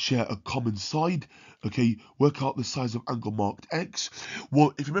octagon share a common side. Okay, work out the size of angle marked X.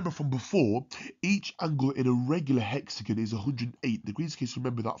 Well, if you remember from before, each angle in a regular hexagon is 108 degrees. In case you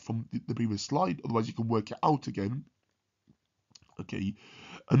remember that from the previous slide, otherwise you can work it out again. Okay,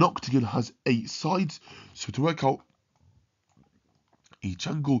 an octagon has 8 sides, so to work out each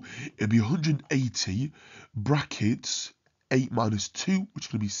angle, it'll be 180 brackets 8 minus 2, which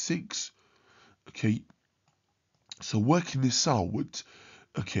is going to be 6. Okay, so working this out,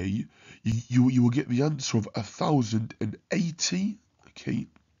 okay, you will get the answer of 1080, okay,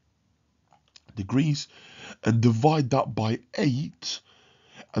 degrees, and divide that by 8,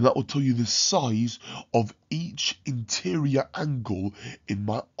 and that will tell you the size of each interior angle in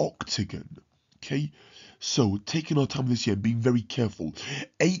my octagon. Okay, so taking our time this year, being very careful.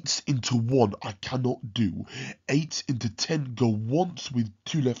 8 into 1 I cannot do. 8 into 10 go once with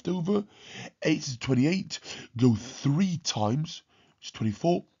 2 left over. 8 into 28 go 3 times, which is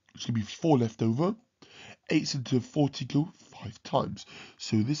 24, which is going to be 4 left over. 8 into 40 go 5 times.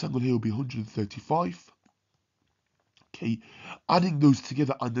 So this angle here will be 135. Okay, adding those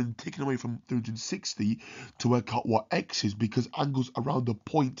together and then taking away from 360 to work out what x is, because angles around a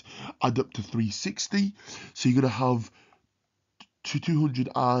point add up to 360. So you're going to have 200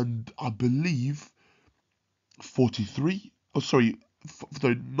 and I believe 43. Oh, sorry,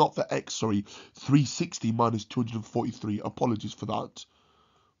 not for x, sorry. 360 minus 243. Apologies for that.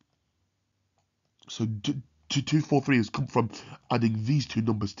 So 243 has come from adding these two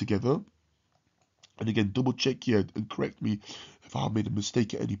numbers together. And again, double check here and correct me if I made a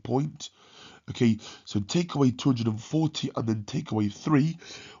mistake at any point. Okay, so take away 240 and then take away 3.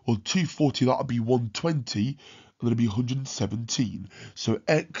 Well, 240, that would be 120, and then it'd be 117. So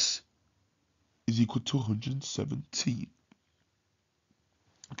x is equal to 117.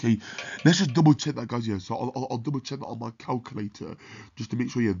 Okay, let's just double check that, guys. Yeah, so I'll double check that on my calculator just to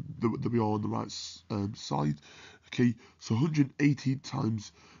make sure, yeah, that we are on the right side. Okay, so 180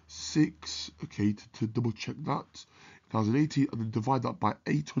 times 6. Okay, to double check that, 1080, and then divide that by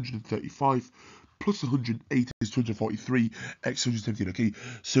 835 plus 180 is 243 x 117. Okay,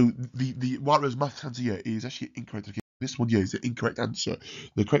 so the White math answer here is actually incorrect. Okay, this one here is the incorrect answer.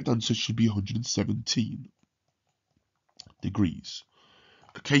 The correct answer should be 117 degrees.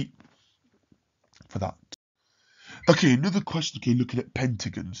 Okay, for that. Okay, another question, okay, looking at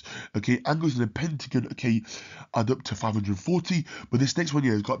pentagons. Okay, angles in a pentagon, okay, add up to 540, but this next one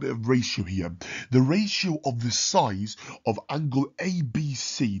here has got a bit of ratio here. The ratio of the size of angle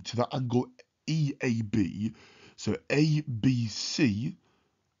ABC to the angle EAB, so ABC,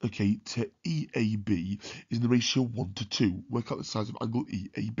 okay, to EAB is in the ratio 1 to 2. Work out the size of angle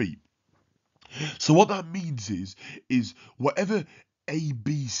EAB. So what that means is whatever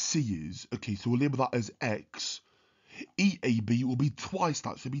ABC is, okay, so we'll label that as X, EAB will be twice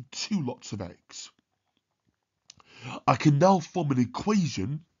that, so it'll be 2 lots of X. I can now form an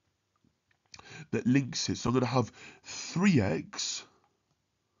equation that links it. So I'm going to have 3X,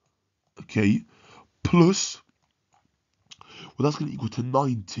 okay, plus, well, that's going to equal to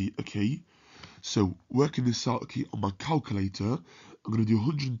 90, okay. So working this out, okay, on my calculator, I'm going to do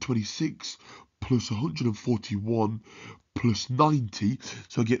 126 plus 141 plus 90,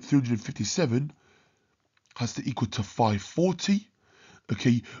 so I get 357 has to equal to 540.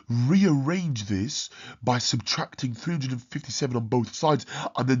 Okay, rearrange this by subtracting 357 on both sides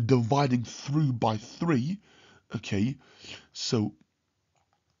and then dividing through by 3. Okay, so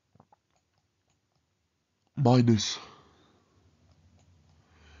minus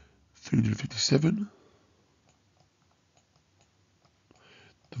 357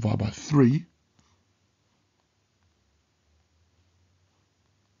 divided by 3.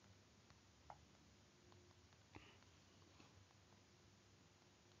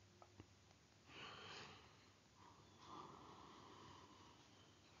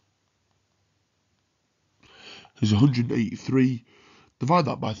 Is 183. Divide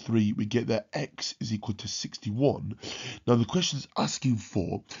that by 3, we get that x is equal to 61. Now the question is asking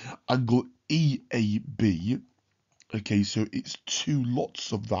for angle EAB. Okay, so it's 2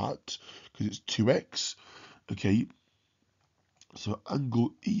 lots of that because it's 2x. Okay, so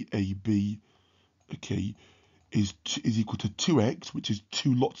angle EAB, okay, is equal to 2x, which is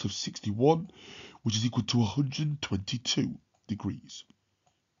 2 lots of 61, which is equal to 122 degrees.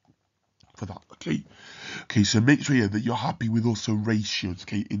 For that, okay, so make sure, yeah, that you're happy with also ratios,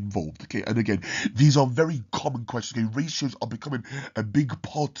 okay, involved, okay, and again, these are very common questions, okay. Ratios are becoming a big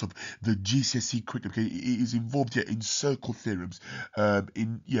part of the GCSE curriculum, okay. It is involved here in circle theorems,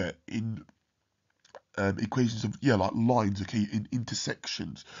 in equations of, yeah, like lines, okay, in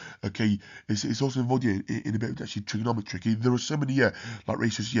intersections, okay. It's also involved here in a bit of actually trigonometry, okay. There are so many, yeah, like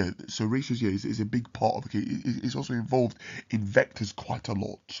ratios, yeah, so ratios, yeah, is a big part of, okay. It's also involved in vectors quite a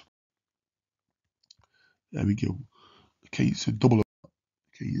lot. There we go. Okay, so double up.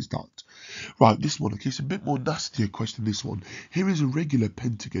 Okay, is that. Right, this one, okay, it's a bit more nastier question, this one. Here is a regular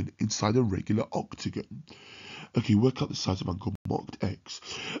pentagon inside a regular octagon. Okay, work out the size of angle marked X.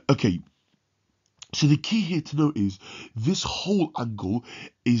 Okay, so the key here to note is this whole angle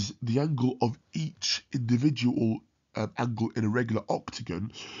is the angle of each individual angle in a regular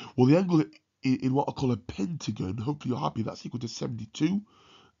octagon. Well, the angle in what I call a pentagon, hopefully you're happy, that's equal to 72,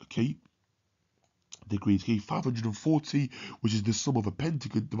 okay, degrees. Okay, 540, which is the sum of a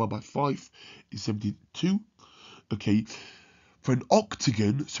pentagon divided by 5, is 72. Okay, for an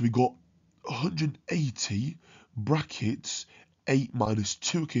octagon, so we got 180 brackets 8 minus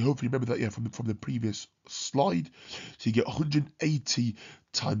 2. Okay, hopefully remember that, yeah, from the previous slide. So you get 180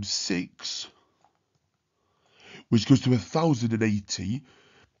 times 6, which goes to 1080.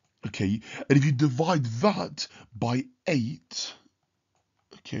 Okay, and if you divide that by 8,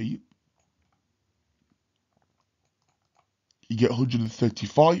 okay, you get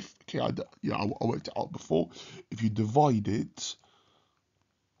 135. Okay, I worked it out before. If you divide it,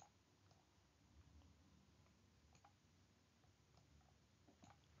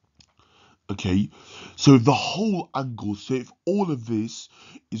 okay, so if the whole angle, so if all of this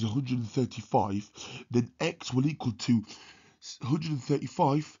is 135, then x will equal to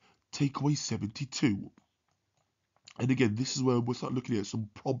 135 take away 72. And again, this is where we'll start looking at some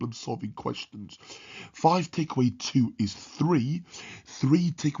problem-solving questions. 5 take away 2 is 3.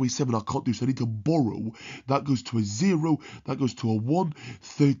 3 take away 7 I can't do, so I need to borrow. That goes to a 0. That goes to a 1.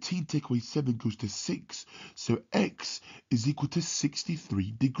 13 take away 7 goes to 6. So x is equal to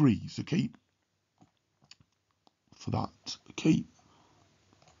 63 degrees, okay? For that, okay?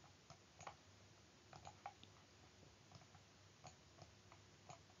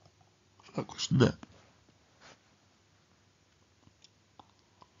 For that question there.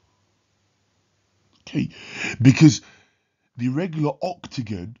 Okay, because the regular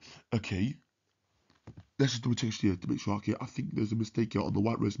octagon, okay, let's just double check here to make sure. Okay, I think there's a mistake here on the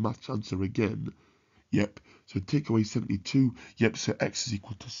white rose maths answer again. Yep, so take away 72. Yep, so x is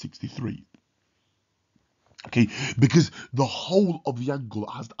equal to 63. Okay, because the whole of the angle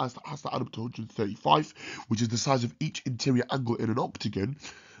has to add up to 135, which is the size of each interior angle in an octagon.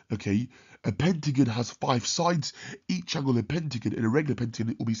 Okay, a pentagon has 5 sides. Each angle in a pentagon, in a regular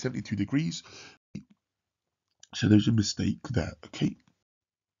pentagon, it will be 72 degrees. So there's a mistake there, okay?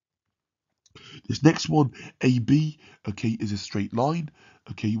 This next one, AB, okay, is a straight line.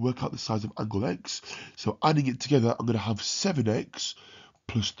 Okay, you work out the size of angle x. So adding it together, I'm going to have 7x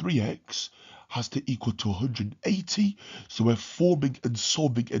plus 3x has to equal to 180. So we're forming and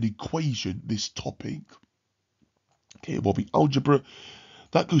solving an equation, this topic, okay, involving algebra.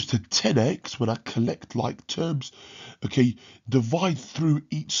 That goes to 10x when I collect like terms. Okay, divide through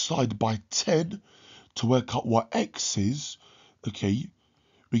each side by 10 to work out what x is. Okay,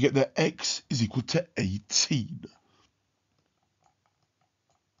 we get that x is equal to 18.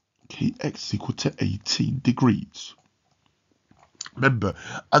 Okay, x is equal to 18 degrees. Remember,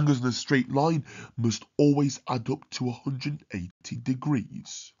 angles in a straight line must always add up to 180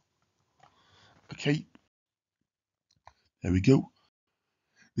 degrees. Okay, there we go.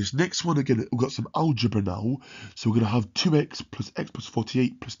 This next one, again, we've got some algebra now. So we're going to have 2x plus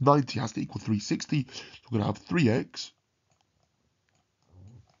 48 plus 90 has to equal 360. So we're going to have 3x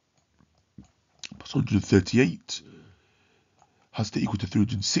plus 138 has to equal to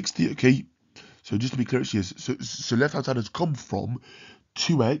 360, okay? So just to be clear, so left-hand side has come from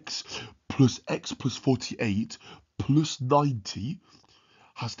 2x plus 48 plus 90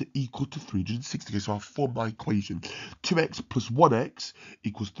 has to equal to 360. Okay, so I've formed my equation. 2x plus 1x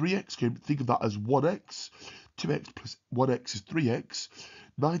equals 3x. Okay, think of that as 1x. 2x plus 1x is 3x.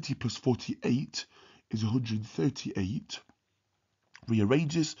 90 plus 48 is 138.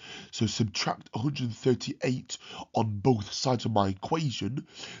 Rearrange this, so subtract 138 on both sides of my equation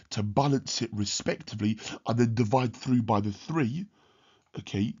to balance it respectively, and then divide through by the 3,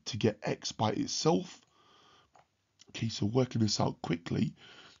 okay, to get x by itself. Okay, so working this out quickly,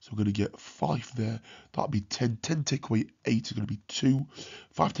 so we're going to get 5 there, that'll be 10, 10 take away 8 is going to be 2,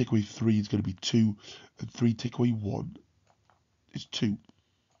 5 take away 3 is going to be 2, and 3 take away 1 is 2.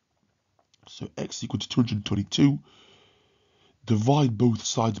 So x is equal to 222. Divide both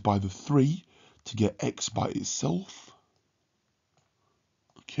sides by the 3 to get x by itself.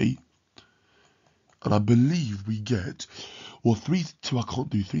 Okay. And I believe we get, well, 3 to 2 I can't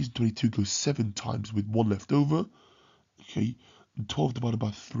do. 3 to 22 goes 7 times with 1 left over. Okay. And 12 divided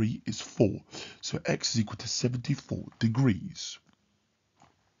by 3 is 4. So x is equal to 74 degrees.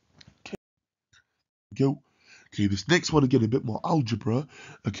 Okay. Go. Okay, this next one, again, a bit more algebra.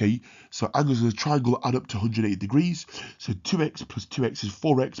 Okay, so angles in a triangle add up to 180 degrees. So 2x plus 2x is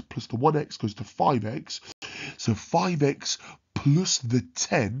 4x plus the 1x goes to 5x. So 5x plus the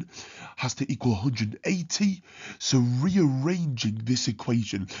 10 has to equal 180. So rearranging this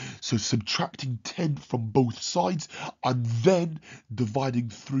equation, so subtracting 10 from both sides and then dividing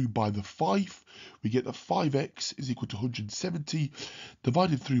through by the 5, we get that 5x is equal to 170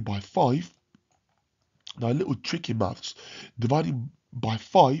 divided through by 5. Now a little trick in maths, dividing by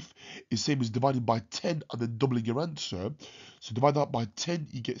 5 is same as dividing by 10 and then doubling your answer. So divide that by 10,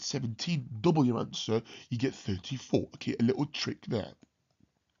 you get 17, double your answer, you get 34. Okay, a little trick there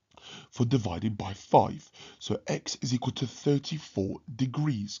for dividing by 5. So x is equal to 34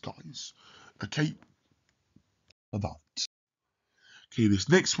 degrees, guys. Okay, now that. Okay, this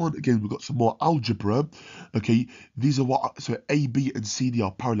next one, again, we've got some more algebra. Okay, these are what, so A, B, and C, D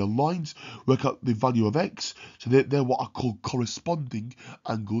are parallel lines. Work out the value of x. So they're what are called corresponding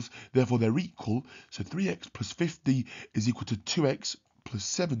angles. Therefore, they're equal. So 3x plus 50 is equal to 2x plus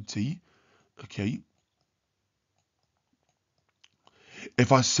 70. Okay.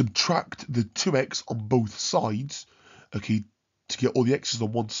 If I subtract the 2x on both sides, okay, to get all the x's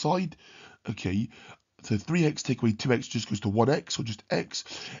on one side, okay, so 3x take away 2x just goes to 1x, or just x.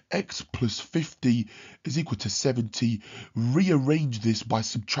 X plus 50 is equal to 70. Rearrange this by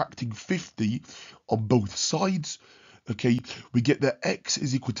subtracting 50 on both sides. Okay, we get that x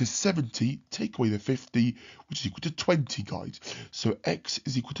is equal to 70, take away the 50, which is equal to 20, guys. So x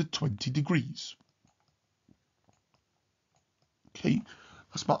is equal to 20 degrees. Okay,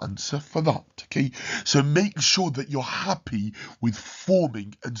 that's my answer for that. Okay, so make sure that you're happy with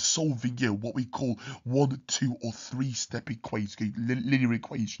forming and solving what we call 1, 2, or 3-step equations, okay? Linear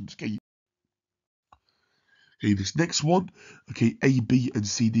equations. Okay. Okay, this next one, okay, A, B, and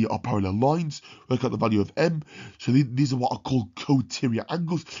C, D are parallel lines. Work out the value of M. So these are what are called coterior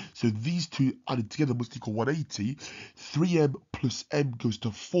angles. So these two added together must equal 180. 3M plus M goes to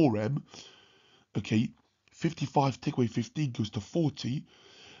 4M. Okay, 55 take away 15 goes to 40.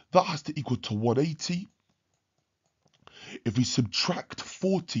 That has to equal to 180. If we subtract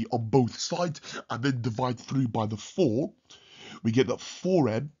 40 on both sides and then divide through by the 4, we get that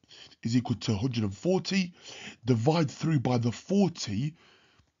 4m is equal to 140. Divide through by the 40,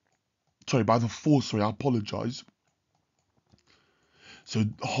 sorry, by the 4, sorry, I apologize. So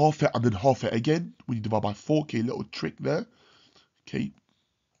half it and then half it again when you divide by 4. Okay, little trick there. Okay.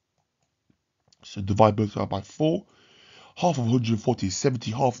 So divide both sides by 4. Half of 140 is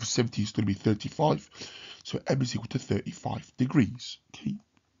 70. Half of 70 is going to be 35. So m is equal to 35 degrees. Okay.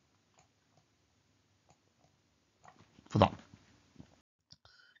 For that.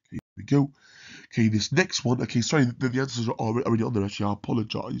 Okay, here we go. Okay, this next one. Okay, sorry, the answers are already on there. Actually, I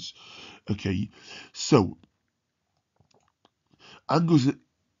apologize. Okay, so angles.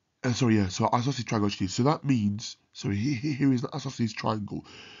 Sorry, yeah. So isosceles triangle. Actually, so that means. So here is the isosceles triangle.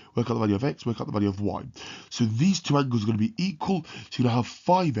 Work out the value of x. Work out the value of y. So these two angles are going to be equal. So you're going to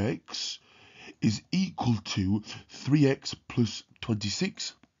have 5x is equal to 3x plus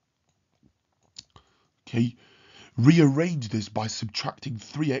 26. Okay. Rearrange this by subtracting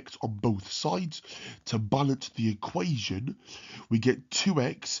 3x on both sides. To balance the equation, we get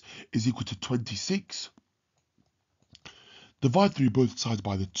 2x is equal to 26. Divide through both sides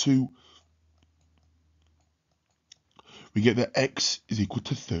by the 2. We get that x is equal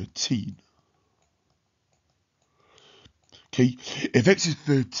to 13. Okay, if x is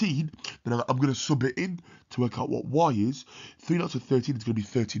 13, then I'm going to sub it in to work out what y is. 3 lots of 13 is going to be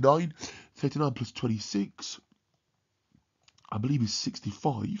 39. 39 plus 26, I believe, is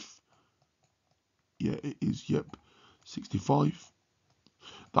 65. Yeah, it is, yep, 65.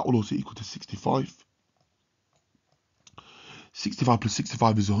 That will also equal to 65. 65 plus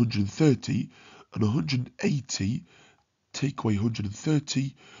 65 is 130, and 180 take away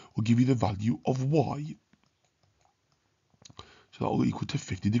 130 will give you the value of y. So that will equal to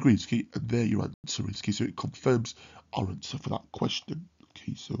 50 degrees. Okay, and there your answer is. Okay, so it confirms our answer for that question.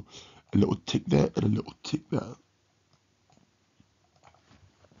 Okay, so a little tick there and a little tick there.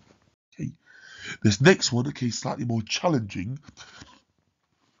 Okay, this next one, okay, slightly more challenging.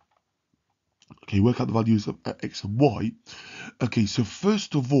 Okay, work out the values of x and y. Okay, so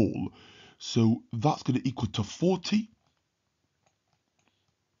first of all, so that's going to equal to 40.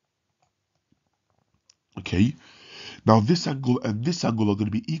 Okay, now this angle and this angle are going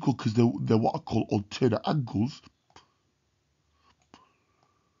to be equal because they're what I call alternate angles.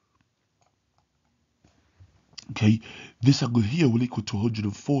 Okay, this angle here will equal to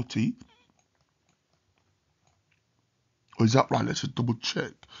 140. Or is that right? Let's just double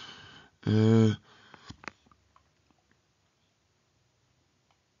check.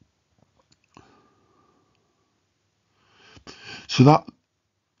 So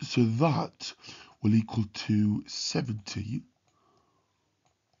that will equal to 70.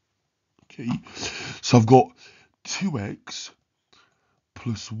 Okay, so I've got 2x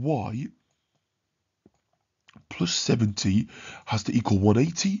plus y plus 70 has to equal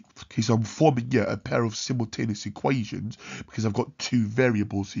 180. Okay, so I'm forming, a pair of simultaneous equations because I've got two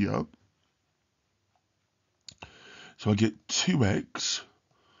variables here. So I get 2x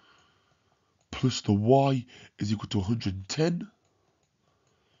plus the y is equal to 110.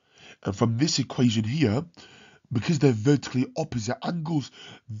 And from this equation here, because they're vertically opposite angles,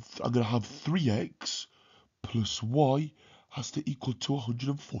 I'm going to have 3x plus y has to equal to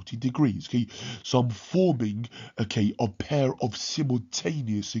 140 degrees. Okay, so I'm forming, okay, a pair of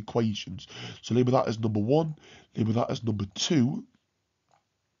simultaneous equations. So label that as number 1, label that as number 2.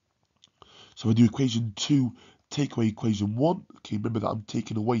 So I do equation 2, take away equation 1. Okay, remember that I'm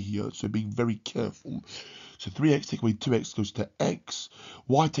taking away here, so being very careful. So 3x take away 2x goes to x,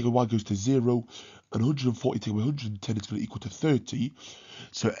 y take away y goes to 0, and 140 take away 110 is going to equal to 30.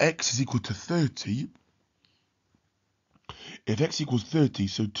 So x is equal to 30. If x equals 30,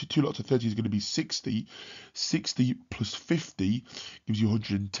 so 2 lots of 30 is going to be 60. 60 plus 50 gives you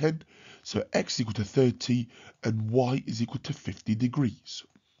 110. So x is equal to 30 and y is equal to 50 degrees.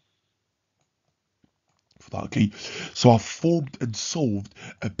 For that, okay? So I've formed and solved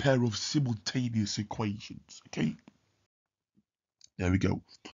a pair of simultaneous equations, okay? There we go.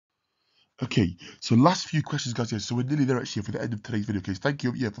 Okay, so last few questions, guys. Yeah, so we're nearly there actually for the end of today's video. Okay, so thank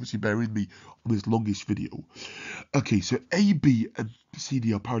you, for obviously bearing with me on this longish video. Okay, so AB and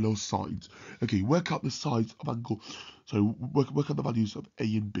CD are parallel sides. Okay, work out the sides of angle. So work out the values of A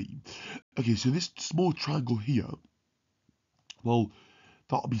and B. Okay, so this small triangle here, well,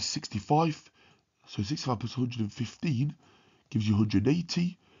 that'll be 65. So 65 plus 115 gives you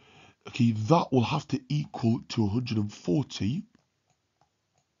 180. Okay, that will have to equal to 140.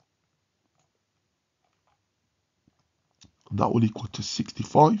 And that will equal to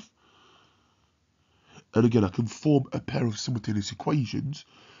 65. And again, I can form a pair of simultaneous equations.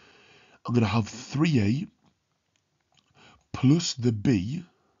 I'm going to have 3a plus the b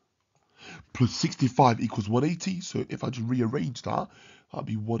plus 65 equals 180. So if I just rearrange that, that'd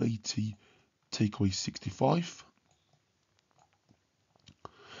be 180 take away 65.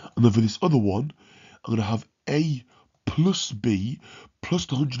 And then for this other one, I'm going to have a plus b plus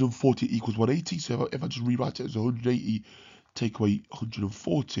the 140 equals 180. So if I just rewrite it as 180 take away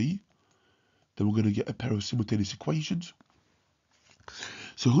 140, then we're going to get a pair of simultaneous equations.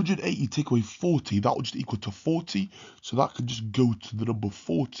 So 180 take away 40, that will just equal to 40. So that can just go to the number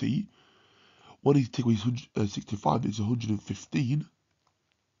 40. 180 take away 65 is 115.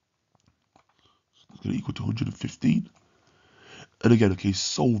 So that's going to equal to 115. And again, okay,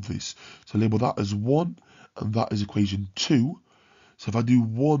 solve this. So label that as 1, and that is equation 2. So if I do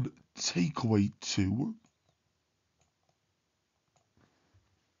 1 take away 2,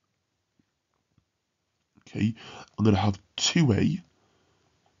 okay, I'm going to have 2a,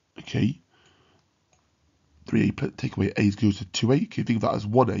 okay, 3a take away a goes to 2a, okay, think of that as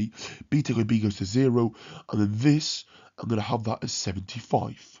 1a, b take away b goes to 0, and then this, I'm going to have that as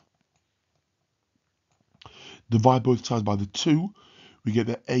 75. Divide both sides by the 2, we get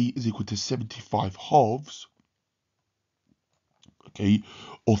that a is equal to 75 halves, okay,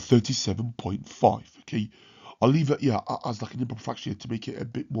 or 37.5, okay. I'll leave it, as like an improper fraction to make it a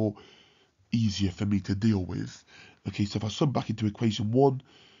bit more easier for me to deal with. Okay, so if I sum back into equation 1,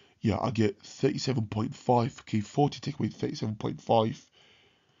 I get 37.5, okay, 40 take away 37.5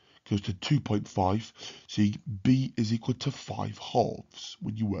 goes to 2.5, so b is equal to 5 halves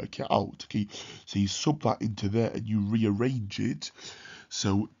when you work it out, okay, so you sub that into there and you rearrange it,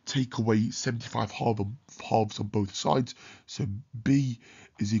 so take away 75 halves on both sides, so b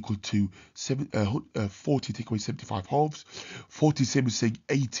is equal to 40 take away 75 halves, 40 same as saying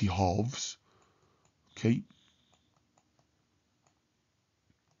 80 halves, okay,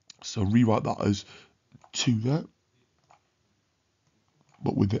 so rewrite that as 2 there,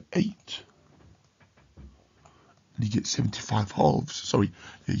 but with the 8. And you get 75 halves. Sorry,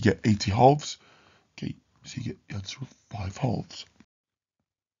 you get 80 halves. Okay, so you get the answer of 5 halves.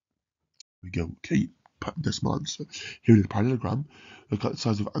 There we go. Okay, decimal answer. Here is the parallelogram. Look at the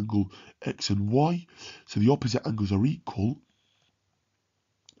sides of angle x and y. So the opposite angles are equal.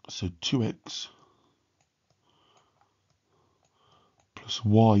 So 2x plus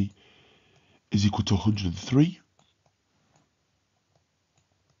y is equal to 103.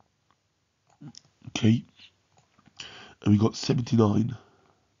 Okay, and we got 79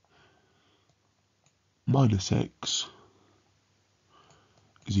 minus x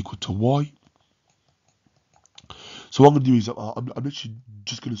is equal to y. So what I'm going to do is I'm literally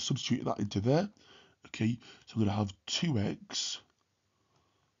just going to substitute that into there. Okay, so I'm going to have 2x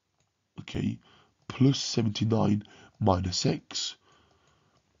okay, plus 79 minus x.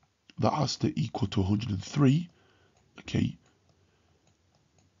 That has to equal to 103, okay.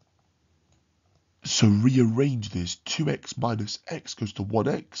 So rearrange this. 2x minus x goes to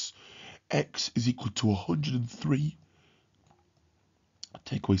 1x. X is equal to 103.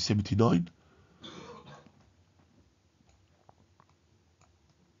 Take away 79.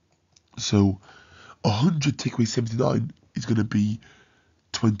 So 100 take away 79 is going to be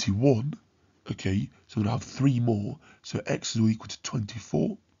 21. Okay, so we're going to have 3 more. So x is equal to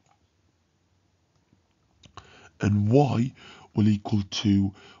 24. And y will equal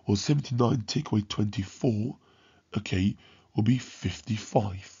to, well, 79 take away 24, okay, will be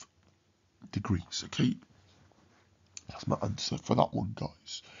 55 degrees, okay? That's my answer for that one,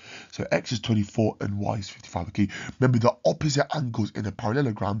 guys. So x is 24 and y is 55, okay? Remember, the opposite angles in a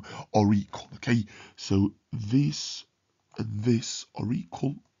parallelogram are equal, okay? So this and this are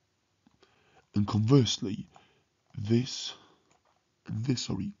equal, and conversely, this and this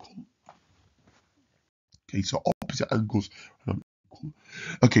are equal. Okay, so opposite angles are equal.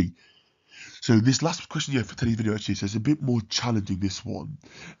 Okay, so this last question here for today's video actually says a bit more challenging, this one.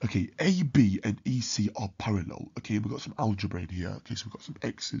 Okay, AB and EC are parallel. Okay, we've got some algebra in here. Okay, so we've got some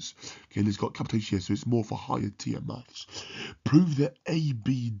x's. Okay, and it's got capital H here, so it's more for higher tier maths. Prove that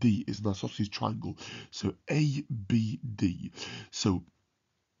ABD is an isosceles triangle. So ABD. So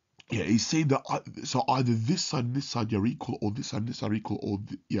yeah, he's saying that so either this side and this side are equal, or this side and this side are equal, or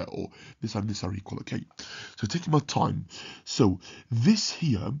or this side and this side are equal. Okay, so taking my time. So this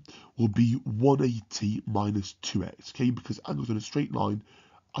here will be 180 minus 2x. Okay, because angles in a straight line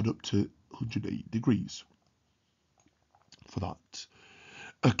add up to 180 degrees for that.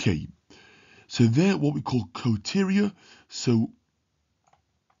 Okay, so they're what we call coterminous. So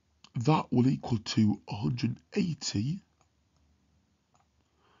that will equal to 180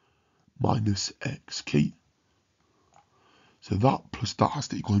 minus x. Okay. So that plus that has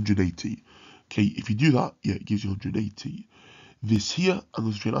to equal 180. Okay, if you do that, yeah, it gives you 180. This here, and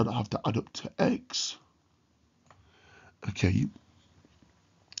the straight line, I have to add up to x. Okay.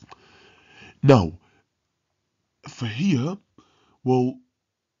 Now, for here, well,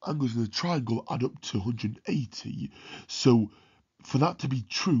 angles in a triangle add up to 180. So, for that to be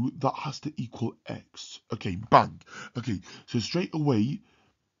true, that has to equal x. Okay, bang. Okay, so straight away,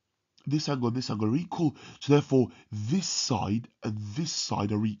 this angle and this angle are equal. So therefore, this side and this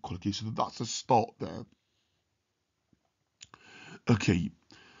side are equal. Okay, so that's a start there. Okay,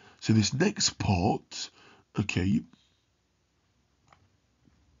 so this next part, okay,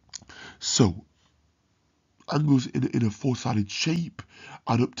 so angles in a four-sided shape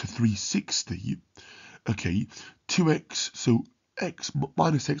add up to 360. Okay, 2x, so x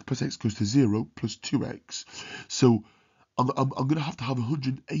minus x plus x goes to 0 plus 2x. So I'm going to have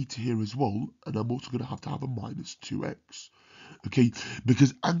 180 here as well, and I'm also going to have a minus 2x. Okay,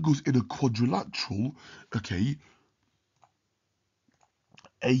 because angles in a quadrilateral, okay,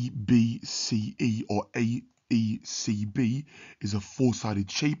 ABCE or AECB is a four-sided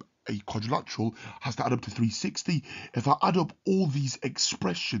shape. A quadrilateral has to add up to 360. If I add up all these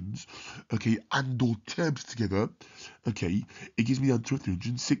expressions, okay, and all terms together, okay, it gives me the answer of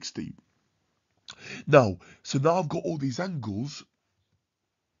 360. Now, so now I've got all these angles,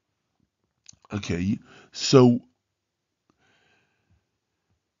 okay, so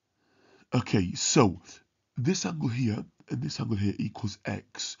this angle here and this angle here equals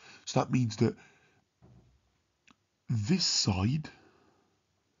x. So that means that this side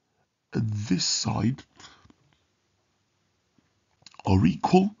and this side are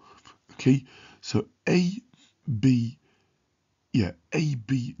equal. Okay, so ABD,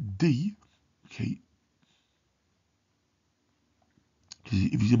 okay,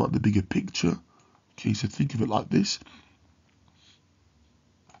 if you zoom out the bigger picture, okay, so think of it like this.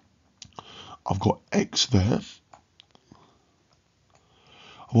 I've got x there.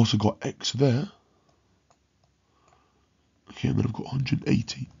 I've also got x there. Okay, and then I've got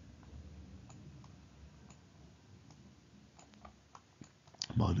 180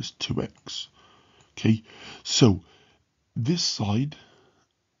 minus 2x. Okay, so this side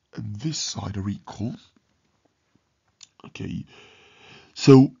and this side are equal. Okay,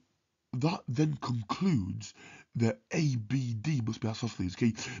 so that then concludes that ABD must be isosceles,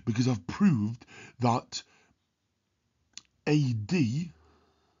 okay, because I've proved that AD,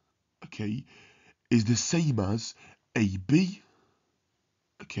 okay, is the same as AB,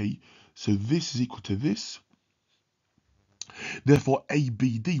 okay, so this is equal to this. Therefore,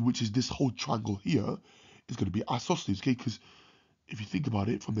 ABD, which is this whole triangle here, is going to be isosceles, okay, because if you think about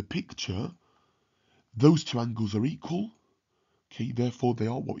it from the picture, those two angles are equal, Okay, therefore they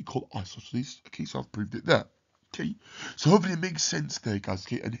are what we call isosceles. Okay, so I've proved it there. Okay, so hopefully it makes sense there, guys.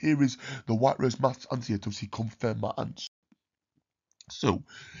 Okay, and here is the White Rose maths answer here to obviously confirm my answer. So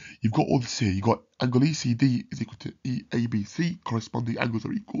you've got all this here. You've got angle ECD is equal to EABC, corresponding angles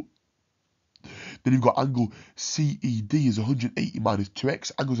are equal. Then you've got angle CED is 180 minus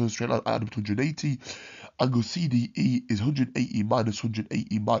 2x. Angles on a straight line add up to 180. Angle CDE is 180 minus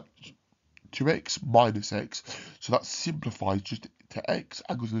 180 minus 2x minus x. So that simplifies just to x.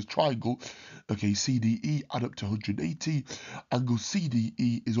 Angles in a triangle. Okay, CDE add up to 180. Angle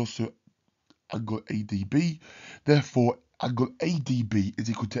CDE is also angle ADB. Therefore, angle ADB is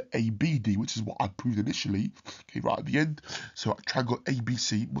equal to ABD, which is what I proved initially, okay, right at the end. So triangle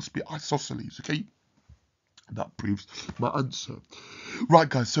ABC must be isosceles, okay? That proves my answer. Right,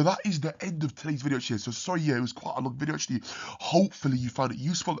 guys, so that is the end of today's video actually. So sorry, yeah, it was quite a long video actually. Hopefully you found it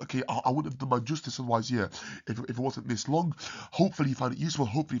useful. Okay, I wouldn't have done my justice otherwise, yeah, if it wasn't this long. Hopefully you found it useful.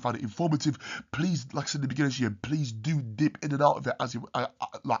 Hopefully you found it informative. Please, like I said in the beginning, yeah, please do dip in and out of it as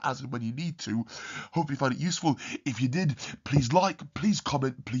and when you need to. Hopefully you found it useful. If you did, please like, please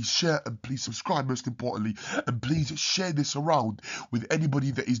comment, please share, and please subscribe most importantly. And please share this around with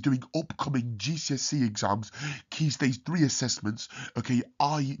anybody that is doing upcoming GCSE exams, Key Stage 3 assessments, okay,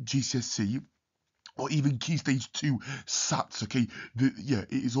 GCSE, or even Key Stage 2 SATs, okay, yeah,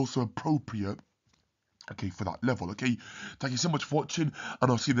 it is also appropriate, okay, for that level, okay. Thank you so much for watching,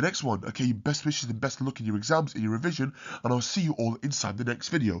 and I'll see you in the next one, okay. Best wishes and best luck in your exams, in your revision, and I'll see you all inside the next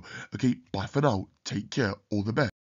video, okay. Bye for now, take care, all the best.